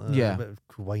didn't. Yeah. A bit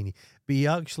whiny. But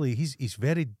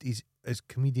he's as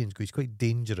comedians go. He's quite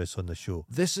dangerous on the show.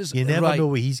 This is You never right. know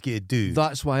what he's going to do.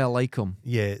 That's why I like him.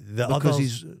 Yeah, the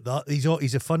Because others,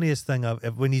 he's the funniest thing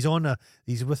when he's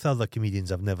with other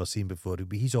comedians I've never seen before.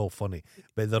 He's all funny,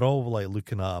 but they're all like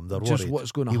looking at him. They're Just worried.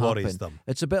 what's going to He happen. worries them.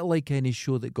 It's a bit like any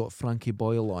show that got Frankie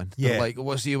Boyle on. They're Yeah. like,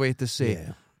 what's the way to say?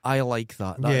 Yeah. I like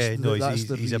that. That's Yeah, no, that's he's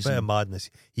the a bit reason. of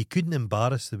madness. He couldn't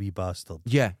embarrass the wee bastard.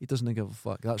 Yeah, he doesn't give a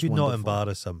fuck. That's Could not wonderful.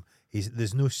 embarrass him.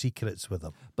 There's no secrets with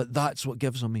him. But that's what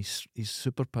gives him his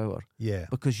superpower, Yeah.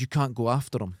 because you can't go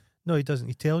after him. No, he doesn't.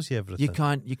 He tells you everything. You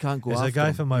can't go There's after a guy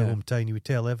him. from my Yeah. hometown. He would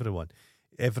tell everyone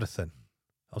everything.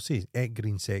 I'll say egg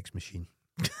green sex machine.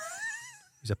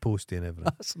 He's a postie and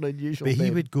everything. That's an unusual But he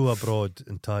name. would go abroad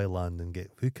in Thailand and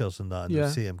get hookers and that, and Yeah.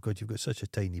 they'd say to him, God, you've got such a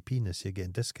tiny penis, you're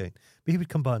getting discount. But he would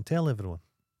come back and tell everyone.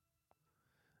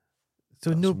 So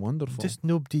That's no, wonderful. just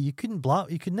nobody. You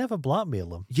could never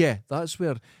blackmail him. Yeah, that's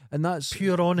where, and that's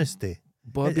Pure honesty.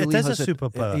 Bobby it Lee is a has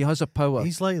superpower. He has a power.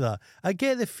 He's like that. I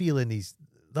get the feeling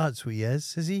that's what he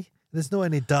is he? There's no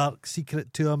any dark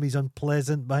secret to him. He's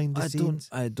unpleasant behind the scenes.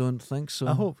 I don't think so.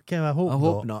 I hope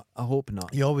not. I hope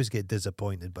not. You always get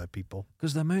disappointed by people.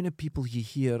 Because the amount of people you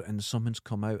hear and someone's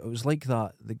come out, it was like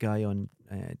that. The guy on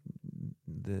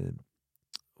the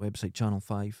website Channel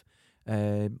 5,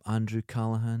 Andrew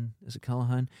Callahan. Is it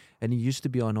Callahan? And he used to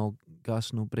be on All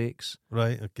Gas No Breaks,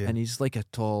 Right, okay. and he's like a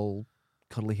tall,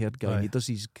 curly-haired guy. And he Right. does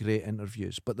these great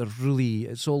interviews, but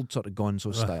it's all sort of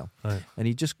Gonzo style. right. And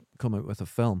he just come out with a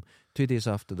film. 2 days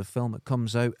after the film, it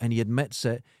comes out, and he admits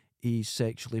it. He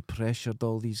sexually pressured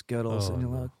all these girls, Oh, and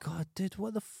you're no. like, God, dude,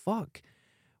 what the fuck?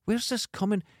 Where's this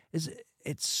coming?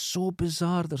 It's so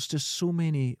bizarre. There's just so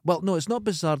many. Well, no, it's not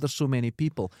bizarre. There's so many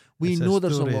people. We It's know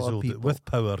there's a story lot is of old. people With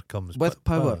power comes with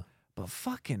power, but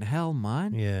fucking hell,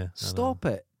 man, Yeah. I know. stop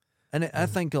it. And I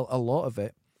think a lot of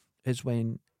it is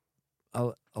when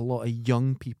a lot of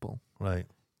young people Right.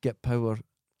 get power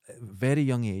at a very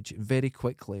young age, very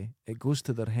quickly. It goes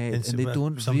to their head, and so they when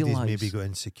don't somebody's realise. maybe got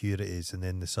insecurities and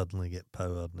then they suddenly get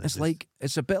power. And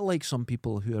It's a bit like some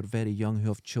people who are very young who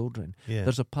have children. yeah.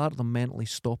 There's a part of them mentally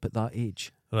stop at that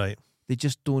age. Right. They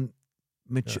just don't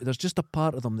mature. Yeah. There's just a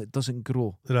part of them that doesn't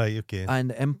grow, Right, okay.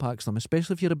 and it impacts them,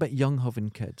 especially if you're a bit young having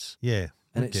kids. yeah.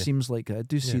 And okay. it seems like I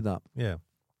do see Yeah. that, Yeah.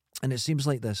 and it seems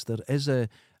like this. There is a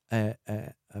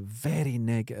very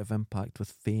negative impact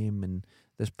with fame and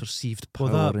this perceived power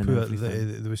Well, and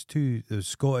everything. there was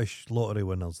Scottish lottery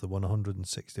winners that won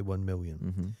 161 million.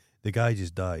 Mm-hmm. The guy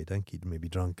just died. I think he'd maybe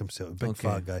drunk himself. A big Okay.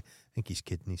 fat guy. I think his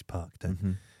kidneys packed in.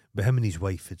 Mm-hmm. But him and his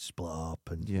wife had split up,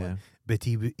 and Yeah. but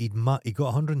he got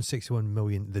 161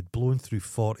 million. They'd blown through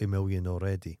 40 million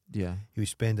already. Yeah. He was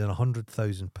spending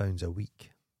 £100,000 a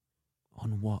week.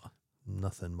 On what?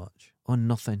 Nothing much. On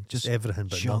nothing. Just everything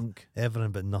but junk.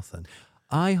 everything but nothing.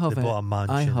 I have. They bought a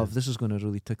mansion. I have. This is going to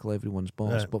really tickle everyone's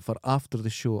balls. Yeah. But for after the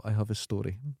show, I have a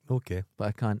story. Okay,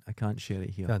 But I can't share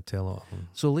it here. can't tell it.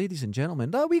 So, ladies and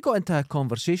gentlemen, we got into a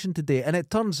conversation today, and it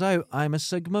turns out I'm a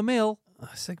Sigma male.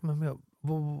 Sigma male.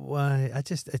 Why?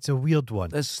 It's a weird one.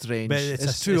 It's strange. But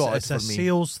It's too odd it's for a me.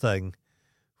 sales thing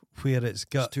where It's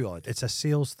too odd. It's a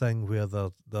sales thing where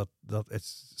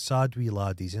it's sad wee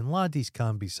laddies, and laddies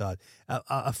can be sad.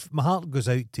 My heart goes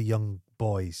out to young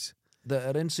boys.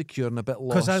 That are insecure and a bit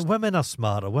lost. Because women are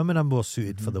smarter, women are more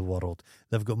suited for the world.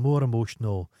 They've got more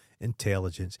emotional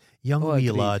intelligence. Young wee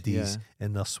agreed, laddies yeah.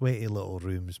 in their sweaty little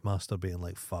rooms masturbating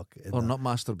like fuck. Or not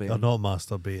masturbating. Or not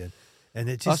masturbating. And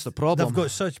it just, That's the problem. They've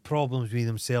got such problems with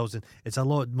themselves, and it's a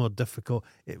lot more difficult.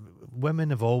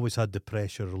 Women have always had the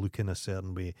pressure of looking a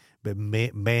certain way, but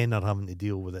men are having to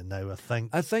deal with it now, I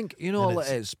think. You know And all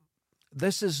it is.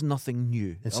 This is nothing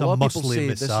new. And A some lot of people muscly say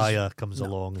this is- messiah comes No.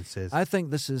 along and says, I think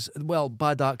this is, well,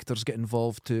 bad actors get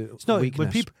involved to it's not, weakness.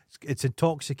 when people, it's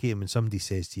intoxicating when somebody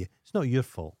says to you, it's not your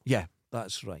fault. Yeah,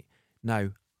 that's right.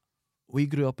 Now, we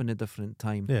grew up in a different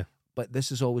time. Yeah. But this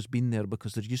has always been there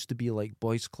because there used to be like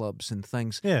boys' clubs and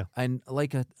things. Yeah. And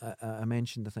like I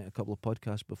mentioned, I think a couple of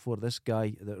podcasts before, this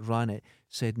guy that ran it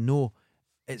said, no,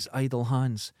 it's idle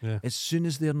hands. Yeah. As soon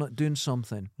as they're not doing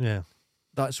something, Yeah.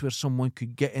 that's where someone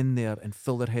could get in there and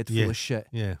fill their head full of shit.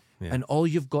 Yeah. Yeah. And all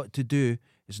you've got to do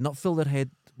is not fill their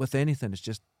head with anything. It's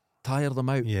just tire them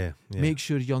out. yeah. Yeah. Make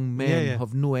sure young men Yeah.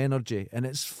 have no energy. And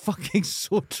it's fucking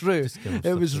so true. Just give 'em It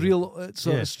stuff was to do. real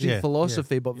sort Yeah, of street yeah,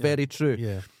 philosophy, yeah, but yeah. very true.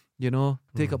 Yeah. You know,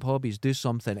 take Mm. up hobbies, do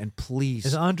something, and please.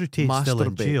 Is Andrew Tate still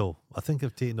in masturbate. jail? I think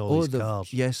they've taken all his they've-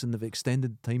 cars. yes, and they've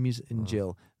extended the time he's in Oh.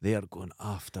 jail. They are going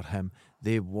after him.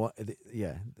 They're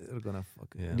gonna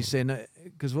fuck. Yeah. And he's saying,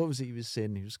 because what was it he was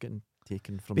saying? He was getting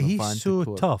taken from But the van he's so to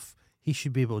court. tough. He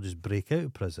should be able to just break out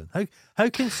of prison. How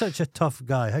can such a tough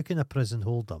guy? How can a prison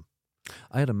hold him?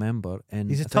 I remember in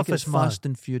He's the I think it's toughest man. Fast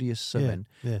and Furious 7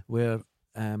 Yeah. where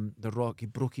the Rock, he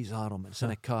broke his arm. It's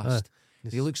in a cast.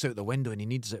 He looks out the window and he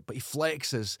needs it, but he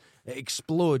flexes. It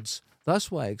explodes.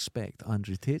 That's what I expect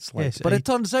Andrew Tate's like. Yes, but it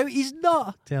turns out he's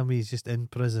not. Tell me he's just in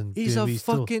prison. He's doing a what he's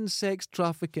told. fucking sex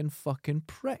trafficking fucking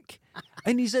prick.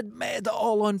 And he's admitted it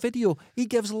all on video. He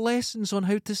gives lessons on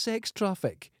how to sex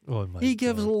traffic. Oh my He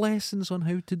gives God. lessons on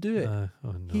how to do it. Oh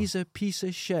no. He's a piece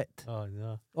of shit. Oh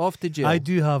no. Off to jail. I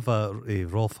do have a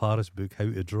Rolf Harris book, How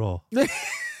to Draw.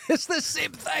 It's the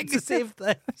same thing. It's the same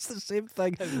thing. It's the same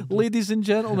thing. Ladies and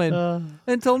gentlemen, Uh,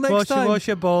 until next time. wash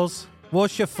your balls.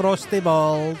 Wash your frosty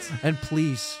balls. And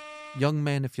please, young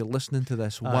men, if you're listening to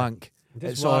this, wank.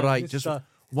 Just It's wank, all right. just, Just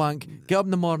wank. Get up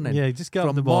in the morning. Yeah, just get up From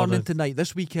in the morning to night,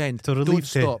 this weekend. to Don't relieve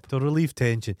stop. to relieve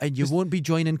tension. And you won't be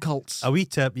joining cults. A wee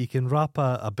tip: you can wrap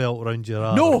a belt around your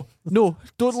arm. No,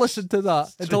 don't listen to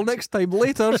that. Until next time,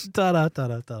 later. Ta-ra,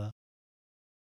 ta-ra, ta-ra.